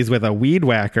babies with a weed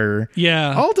whacker.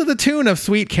 Yeah. All to the tune of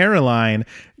Sweet Caroline.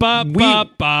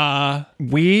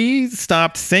 We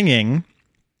stopped singing.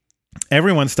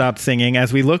 Everyone stopped singing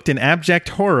as we looked in abject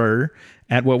horror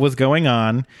at what was going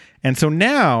on. And so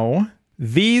now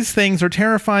these things are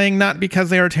terrifying, not because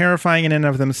they are terrifying in and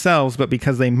of themselves, but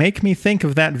because they make me think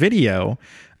of that video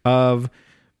I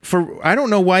don't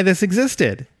know why this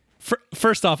existed.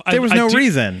 First off, there was no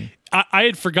reason. I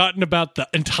had forgotten about the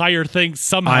entire thing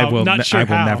somehow.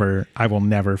 I will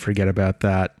never forget about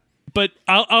that. But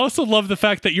I also love the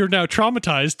fact that you're now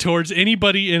traumatized towards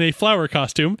anybody in a flower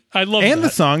costume. I love and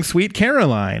the song "Sweet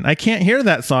Caroline." I can't hear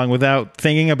that song without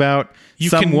thinking about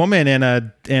woman in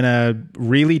a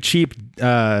really cheap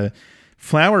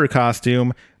flower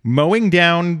costume mowing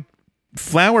down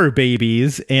flower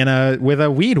babies with a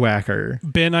weed whacker.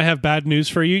 Ben, I have bad news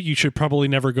for you. You should probably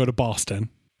never go to Boston.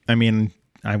 I mean,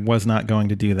 I was not going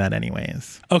to do that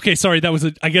anyways. Okay, sorry. That was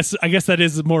I guess that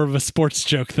is more of a sports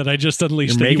joke that I just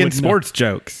unleashed. You're making sports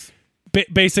jokes.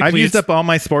 Basically, I've used up all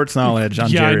my sports knowledge on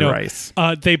Jerry Rice.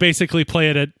 They basically play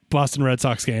it at Boston Red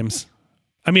Sox games.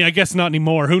 I mean, I guess not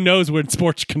anymore. Who knows when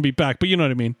sports can be back, but you know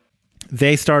what I mean.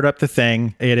 They start up the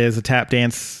thing. It is a tap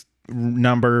dance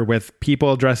number with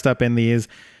people dressed up in these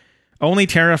only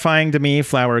terrifying to me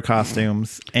flower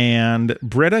costumes. And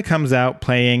Britta comes out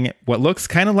playing what looks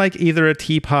kind of like either a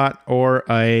teapot or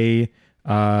a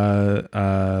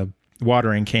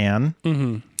watering can.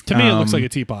 Mm-hmm. To me, it looks like a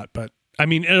teapot, but I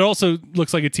mean, it also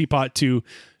looks like a teapot to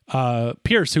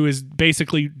Pierce, who is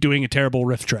basically doing a terrible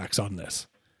riff tracks on this.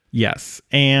 Yes,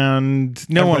 and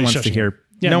no one wants to hear.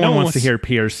 Yeah, no one wants to hear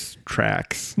Pierce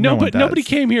tracks. No, but nobody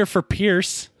came here for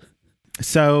Pierce.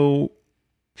 So,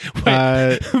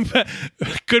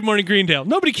 Good Morning Greendale.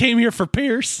 Nobody came here for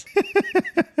Pierce.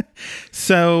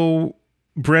 So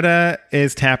Britta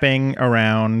is tapping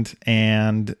around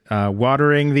and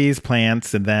watering these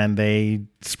plants, and then they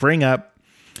spring up.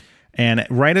 And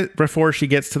before she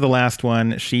gets to the last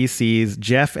one, she sees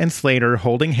Jeff and Slater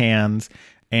holding hands,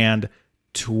 and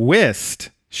twist,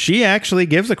 she actually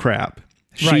gives a crap.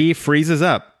 She freezes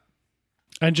up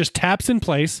and just taps in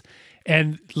place,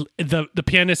 and the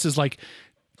pianist is like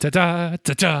da da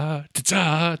da da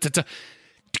da da da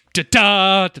da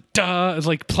da da, is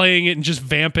like playing it and just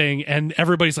vamping, and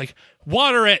everybody's like,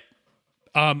 water it.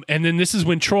 And then this is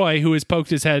when Troy, who has poked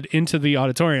his head into the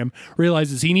auditorium,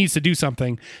 realizes he needs to do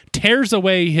something, tears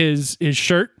away his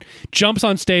shirt, jumps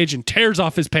on stage, and tears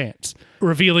off his pants,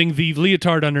 revealing the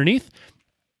leotard underneath.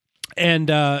 And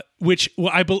which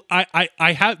I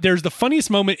have. There's the funniest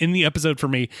moment in the episode for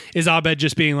me is Abed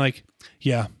just being like,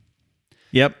 "Yeah,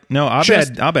 yep." No,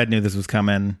 Abed knew this was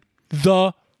coming.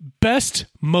 The best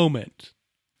moment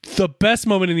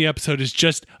in the episode is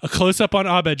just a close up on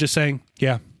Abed just saying,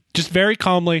 "Yeah." Just very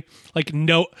calmly, like,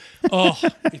 no. Oh,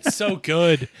 it's so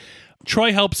good.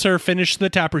 Troy helps her finish the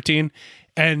tap routine,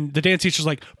 and the dance teacher's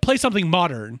like, play something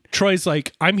modern. Troy's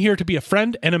like, I'm here to be a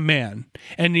friend and a man.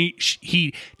 And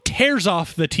he tears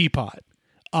off the teapot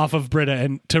off of Britta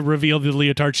and to reveal the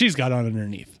leotard she's got on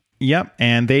underneath. Yep,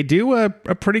 and they do a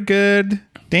pretty good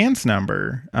dance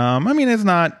number. I mean, it's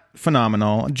not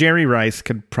phenomenal. Jerry Rice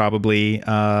could probably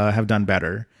have done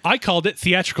better. I called it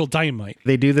theatrical dynamite.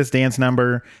 They do this dance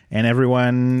number, and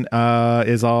everyone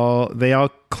they all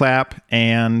clap,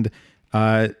 and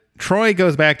Troy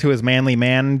goes back to his manly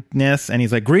manness, and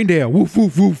he's like, Greendale, woof,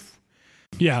 woof, woof.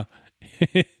 Yeah.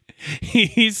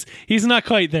 he's not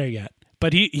quite there yet,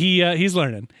 but he's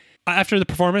learning. After the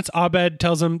performance, Abed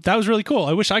tells him, that was really cool.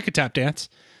 I wish I could tap dance.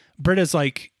 Britta's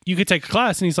like, you could take a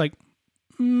class, and he's like,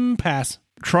 pass.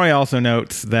 Troy also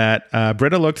notes that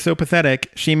Britta looked so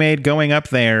pathetic, she made going up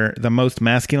there the most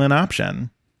masculine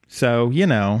option. So, you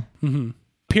know. Mm-hmm.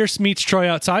 Pierce meets Troy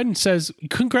outside and says,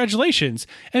 congratulations,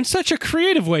 and such a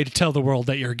creative way to tell the world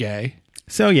that you're gay.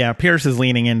 So, yeah, Pierce is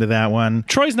leaning into that one.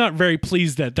 Troy's not very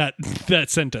pleased at that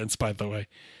sentence, by the way.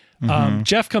 Mm-hmm.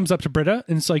 Jeff comes up to Britta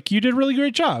and it's like, you did a really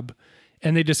great job.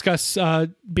 And they discuss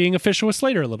being official with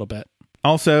Slater a little bit.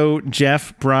 Also,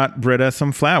 Jeff brought Britta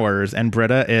some flowers, and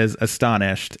Britta is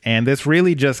astonished. And this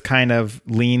really just kind of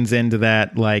leans into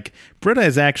that, like, Britta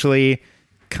is actually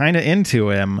kind of into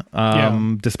him,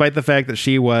 despite the fact that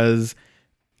she was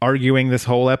arguing this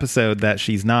whole episode that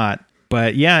she's not.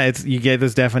 But yeah, you get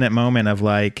this definite moment of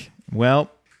like,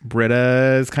 well,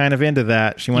 Britta is kind of into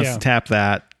that. She wants to tap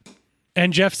that.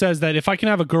 And Jeff says that if I can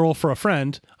have a girl for a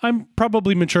friend, I'm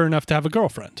probably mature enough to have a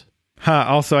girlfriend.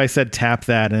 Also, I said tap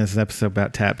that in this episode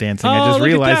about tap dancing. I just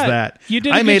realized that. You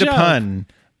did I made job. a pun.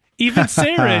 Even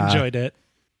Sarah enjoyed it.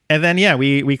 And then, yeah,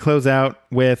 we close out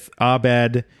with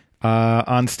Abed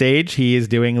on stage. He is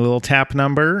doing a little tap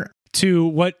number to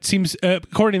what seems,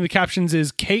 according to the captions,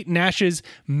 is Kate Nash's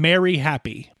Mary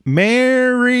Happy.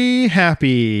 Mary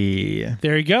Happy.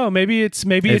 There you go. Maybe it's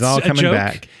all a coming joke.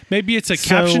 Back. Maybe it's a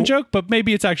caption joke, but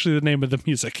maybe it's actually the name of the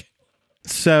music.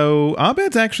 So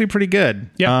Abed's actually pretty good.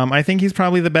 Yeah. I think he's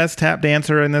probably the best tap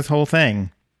dancer in this whole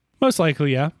thing. Most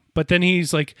likely, yeah. But then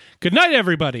he's like, good night,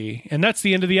 everybody. And that's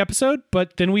the end of the episode.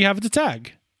 But then we have the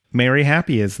tag. Mary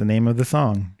Happy is the name of the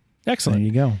song. Excellent. There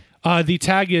you go. The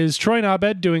tag is Troy and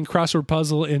Abed doing crossword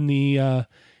puzzle in the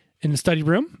study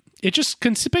room. It just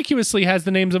conspicuously has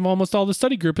the names of almost all the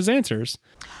study group as answers.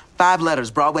 5 letters,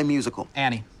 Broadway musical.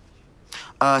 Annie.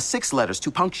 6 letters,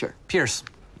 to puncture. Pierce.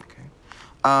 Okay.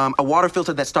 A water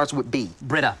filter that starts with B.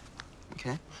 Britta.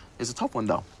 Okay. It's a tough one,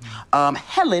 though.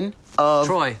 Helen of...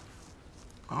 Troy.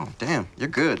 Oh, damn. You're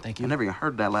good. Thank you. I never even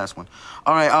heard that last one.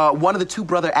 All right. One of the 2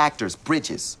 brother actors,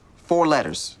 Bridges. 4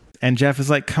 letters. And Jeff is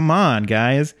like, come on,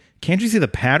 guys. Can't you see the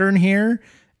pattern here?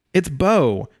 It's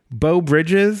Beau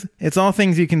Bridges. It's all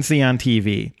things you can see on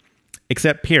TV.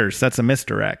 Except Pierce, that's a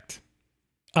misdirect.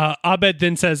 Abed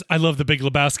then says, I love The Big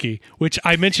Lebowski, which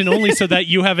I mention only so that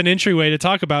you have an entryway to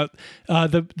talk about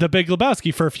the Big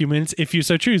Lebowski for a few minutes, if you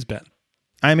so choose, Ben.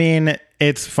 I mean,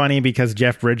 it's funny because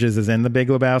Jeff Bridges is in The Big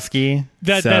Lebowski.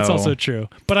 That's also true.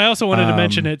 But I also wanted to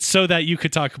mention it so that you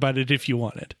could talk about it if you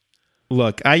wanted.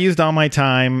 Look, I used all my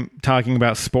time talking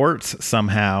about sports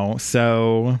somehow,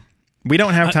 so we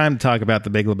don't have time to talk about The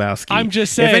Big Lebowski. I'm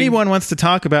just saying. If anyone wants to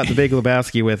talk about The Big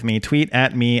Lebowski with me, tweet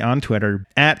at me on Twitter,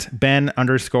 at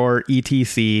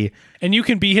Ben_ETC. And you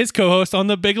can be his co-host on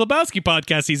the Big Lebowski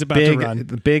podcast he's about to run.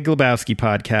 The Big Lebowski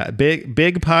podcast. Big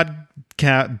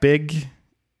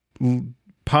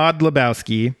Pod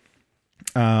Lebowski.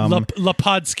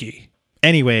 Lepodsky.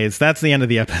 Anyways, that's the end of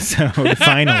the episode,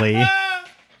 finally.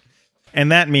 And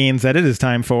that means that it is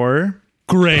time for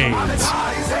grades.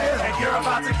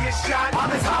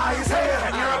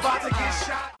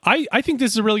 I think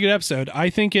this is a really good episode. I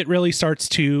think it really starts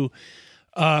to,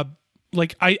 I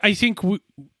think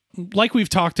like we've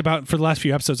talked about for the last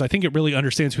few episodes, I think it really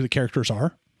understands who the characters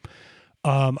are.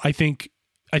 I think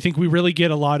we really get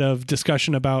a lot of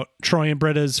discussion about Troy and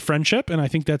Britta's friendship, and I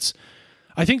think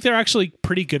they're actually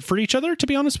pretty good for each other, to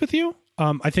be honest with you.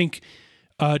 I think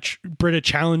Britta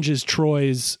challenges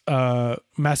Troy's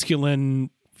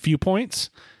masculine viewpoints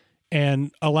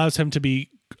and allows him to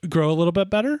grow a little bit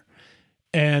better.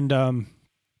 And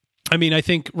I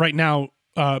think right now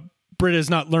Britta is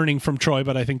not learning from Troy,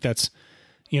 but I think that's,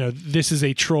 this is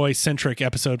a Troy centric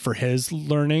episode for his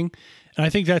learning. And I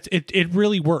think that it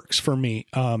really works for me.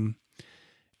 And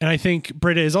I think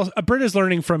Britta's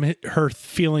learning from her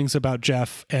feelings about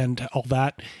Jeff and all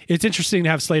that. It's interesting to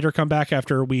have Slater come back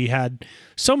after we had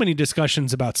so many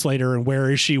discussions about Slater and where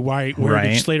is she, where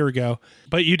did Slater go?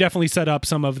 But you definitely set up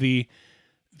some of the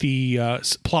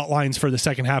plot lines for the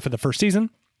second half of the first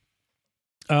season.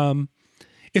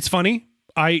 It's funny.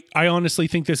 I honestly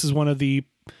think this is one of the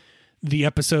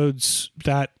episodes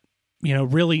that,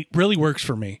 really, really works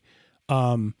for me.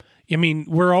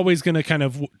 We're always going to kind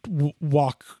of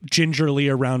walk gingerly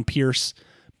around Pierce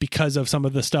because of some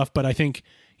of the stuff, but I think,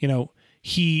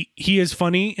 he is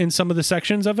funny in some of the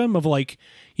sections of him of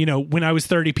when I was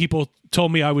 30, people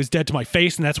told me I was dead to my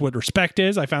face, and that's what respect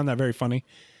is. I found that very funny.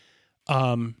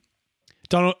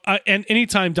 Donald, and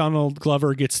anytime Donald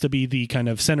Glover gets to be the kind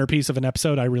of centerpiece of an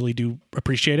episode, I really do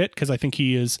appreciate it, because I think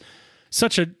he is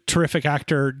such a terrific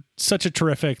actor, such a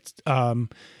terrific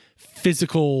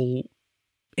physical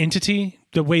entity,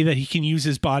 the way that he can use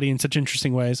his body in such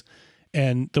interesting ways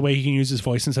and the way he can use his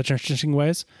voice in such interesting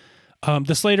ways.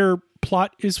 The Slater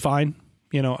plot is fine.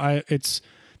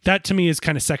 That to me is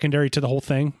kind of secondary to the whole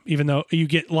thing, even though you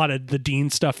get a lot of the Dean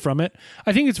stuff from it.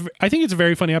 I think it's a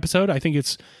very funny episode. I think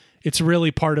it's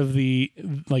really part of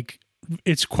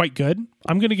it's quite good.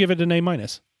 I'm going to give it an A-.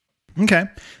 Okay.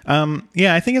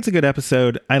 I think it's a good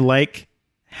episode. I like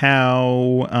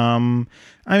how,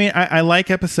 I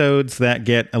like episodes that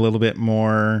get a little bit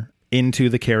more into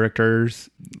the characters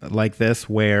like this,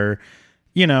 where,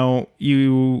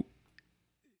 you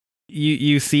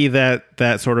see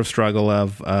that sort of struggle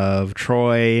of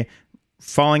Troy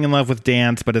falling in love with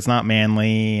dance, but it's not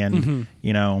manly. And,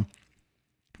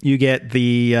 you get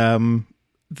the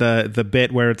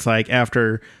bit where it's like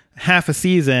after half a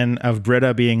season of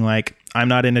Britta being like, I'm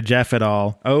not into Jeff at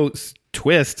all. Oh,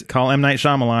 twist, call M. Night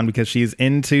Shyamalan because she's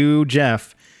into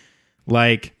Jeff.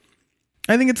 I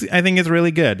think it's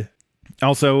really good.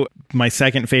 Also, my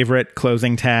second favorite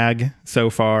closing tag so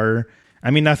far.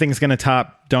 Nothing's going to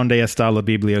top Donde está la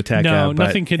biblioteca. No,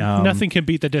 nothing can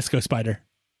beat the Disco Spider.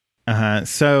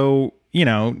 So,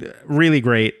 really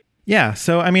great. Yeah.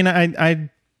 So,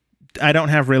 I don't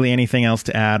have really anything else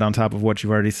to add on top of what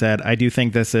you've already said. I do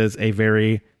think this is a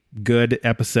very good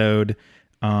episode.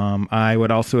 I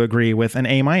would also agree with an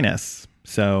A-.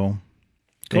 So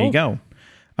there you go.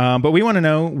 But we want to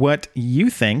know what you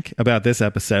think about this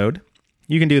episode.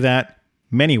 You can do that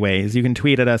many ways. You can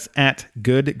tweet at us at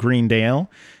GoodGreendale.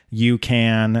 You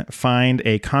can find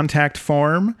a contact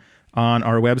form on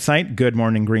our website,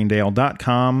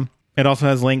 goodmorninggreendale.com. It also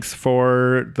has links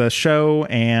for the show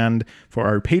and for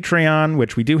our Patreon,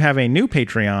 which we do have a new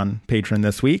Patreon patron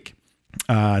this week.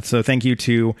 So thank you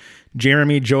to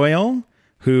Jeremy Joyle,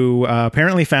 who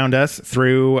apparently found us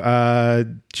through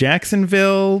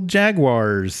Jacksonville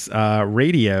Jaguars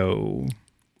radio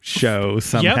show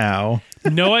somehow. Yep.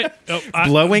 No,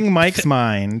 blowing Mike's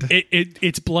mind.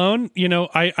 It's blown.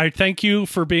 I thank you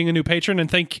for being a new patron, and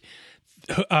thank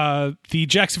the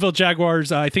Jacksonville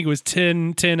Jaguars. I think it was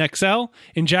 10XL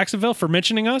in Jacksonville for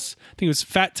mentioning us. I think it was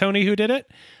Fat Tony who did it.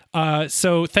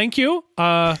 So thank you.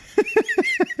 I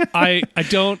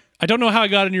don't know how I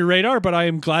got on your radar, but I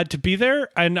am glad to be there,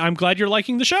 and I'm glad you're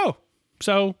liking the show.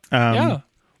 So yeah,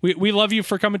 we love you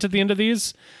for coming to the end of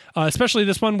these, especially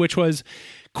this one, which was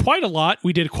quite a lot.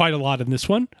 We did quite a lot in this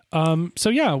one. So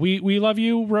yeah, we love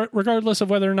you regardless of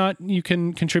whether or not you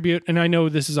can contribute. And I know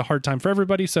this is a hard time for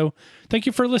everybody. So thank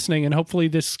you for listening. And hopefully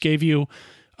this gave you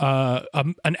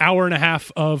an hour and a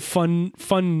half of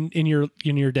fun in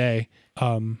your day.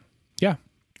 Yeah.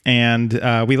 And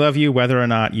we love you whether or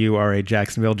not you are a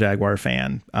Jacksonville Jaguar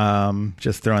fan.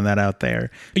 Just throwing that out there.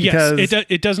 Yes,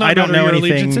 it does not matter your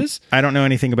allegiances. I don't know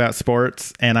anything about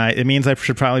sports, and it means I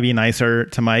should probably be nicer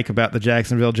to Mike about the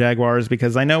Jacksonville Jaguars,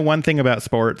 because I know one thing about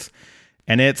sports,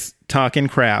 and it's talking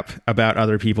crap about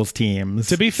other people's teams.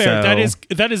 To be fair,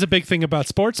 that is a big thing about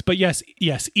sports. But yes,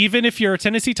 even if you're a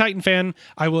Tennessee Titan fan,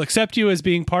 I will accept you as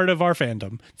being part of our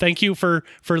fandom. Thank you for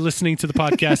listening to the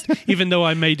podcast, even though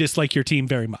I may dislike your team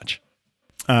very much.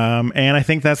 And I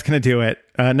think that's going to do it.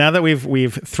 Now that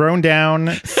we've thrown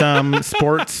down some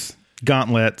sports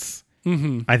gauntlets,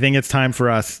 I think it's time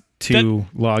for us to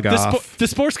log off. The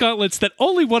sports gauntlets that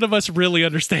only one of us really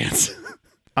understands.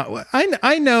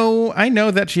 I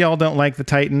know that y'all don't like the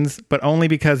Titans, but only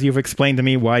because you've explained to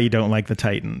me why you don't like the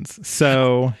Titans.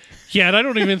 So yeah, and I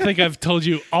don't even think I've told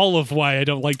you all of why I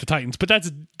don't like the Titans, but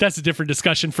that's a different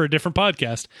discussion for a different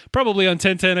podcast, probably on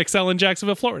 1010XL in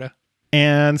Jacksonville, Florida.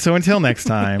 And so until next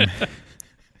time,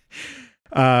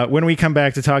 when we come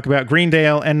back to talk about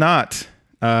Greendale and not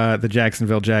the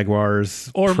Jacksonville Jaguars,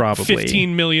 or probably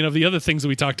 15 million of the other things that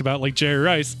we talked about, like Jerry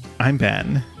Rice. I'm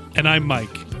Ben. And I'm Mike.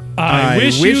 I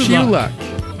wish you luck.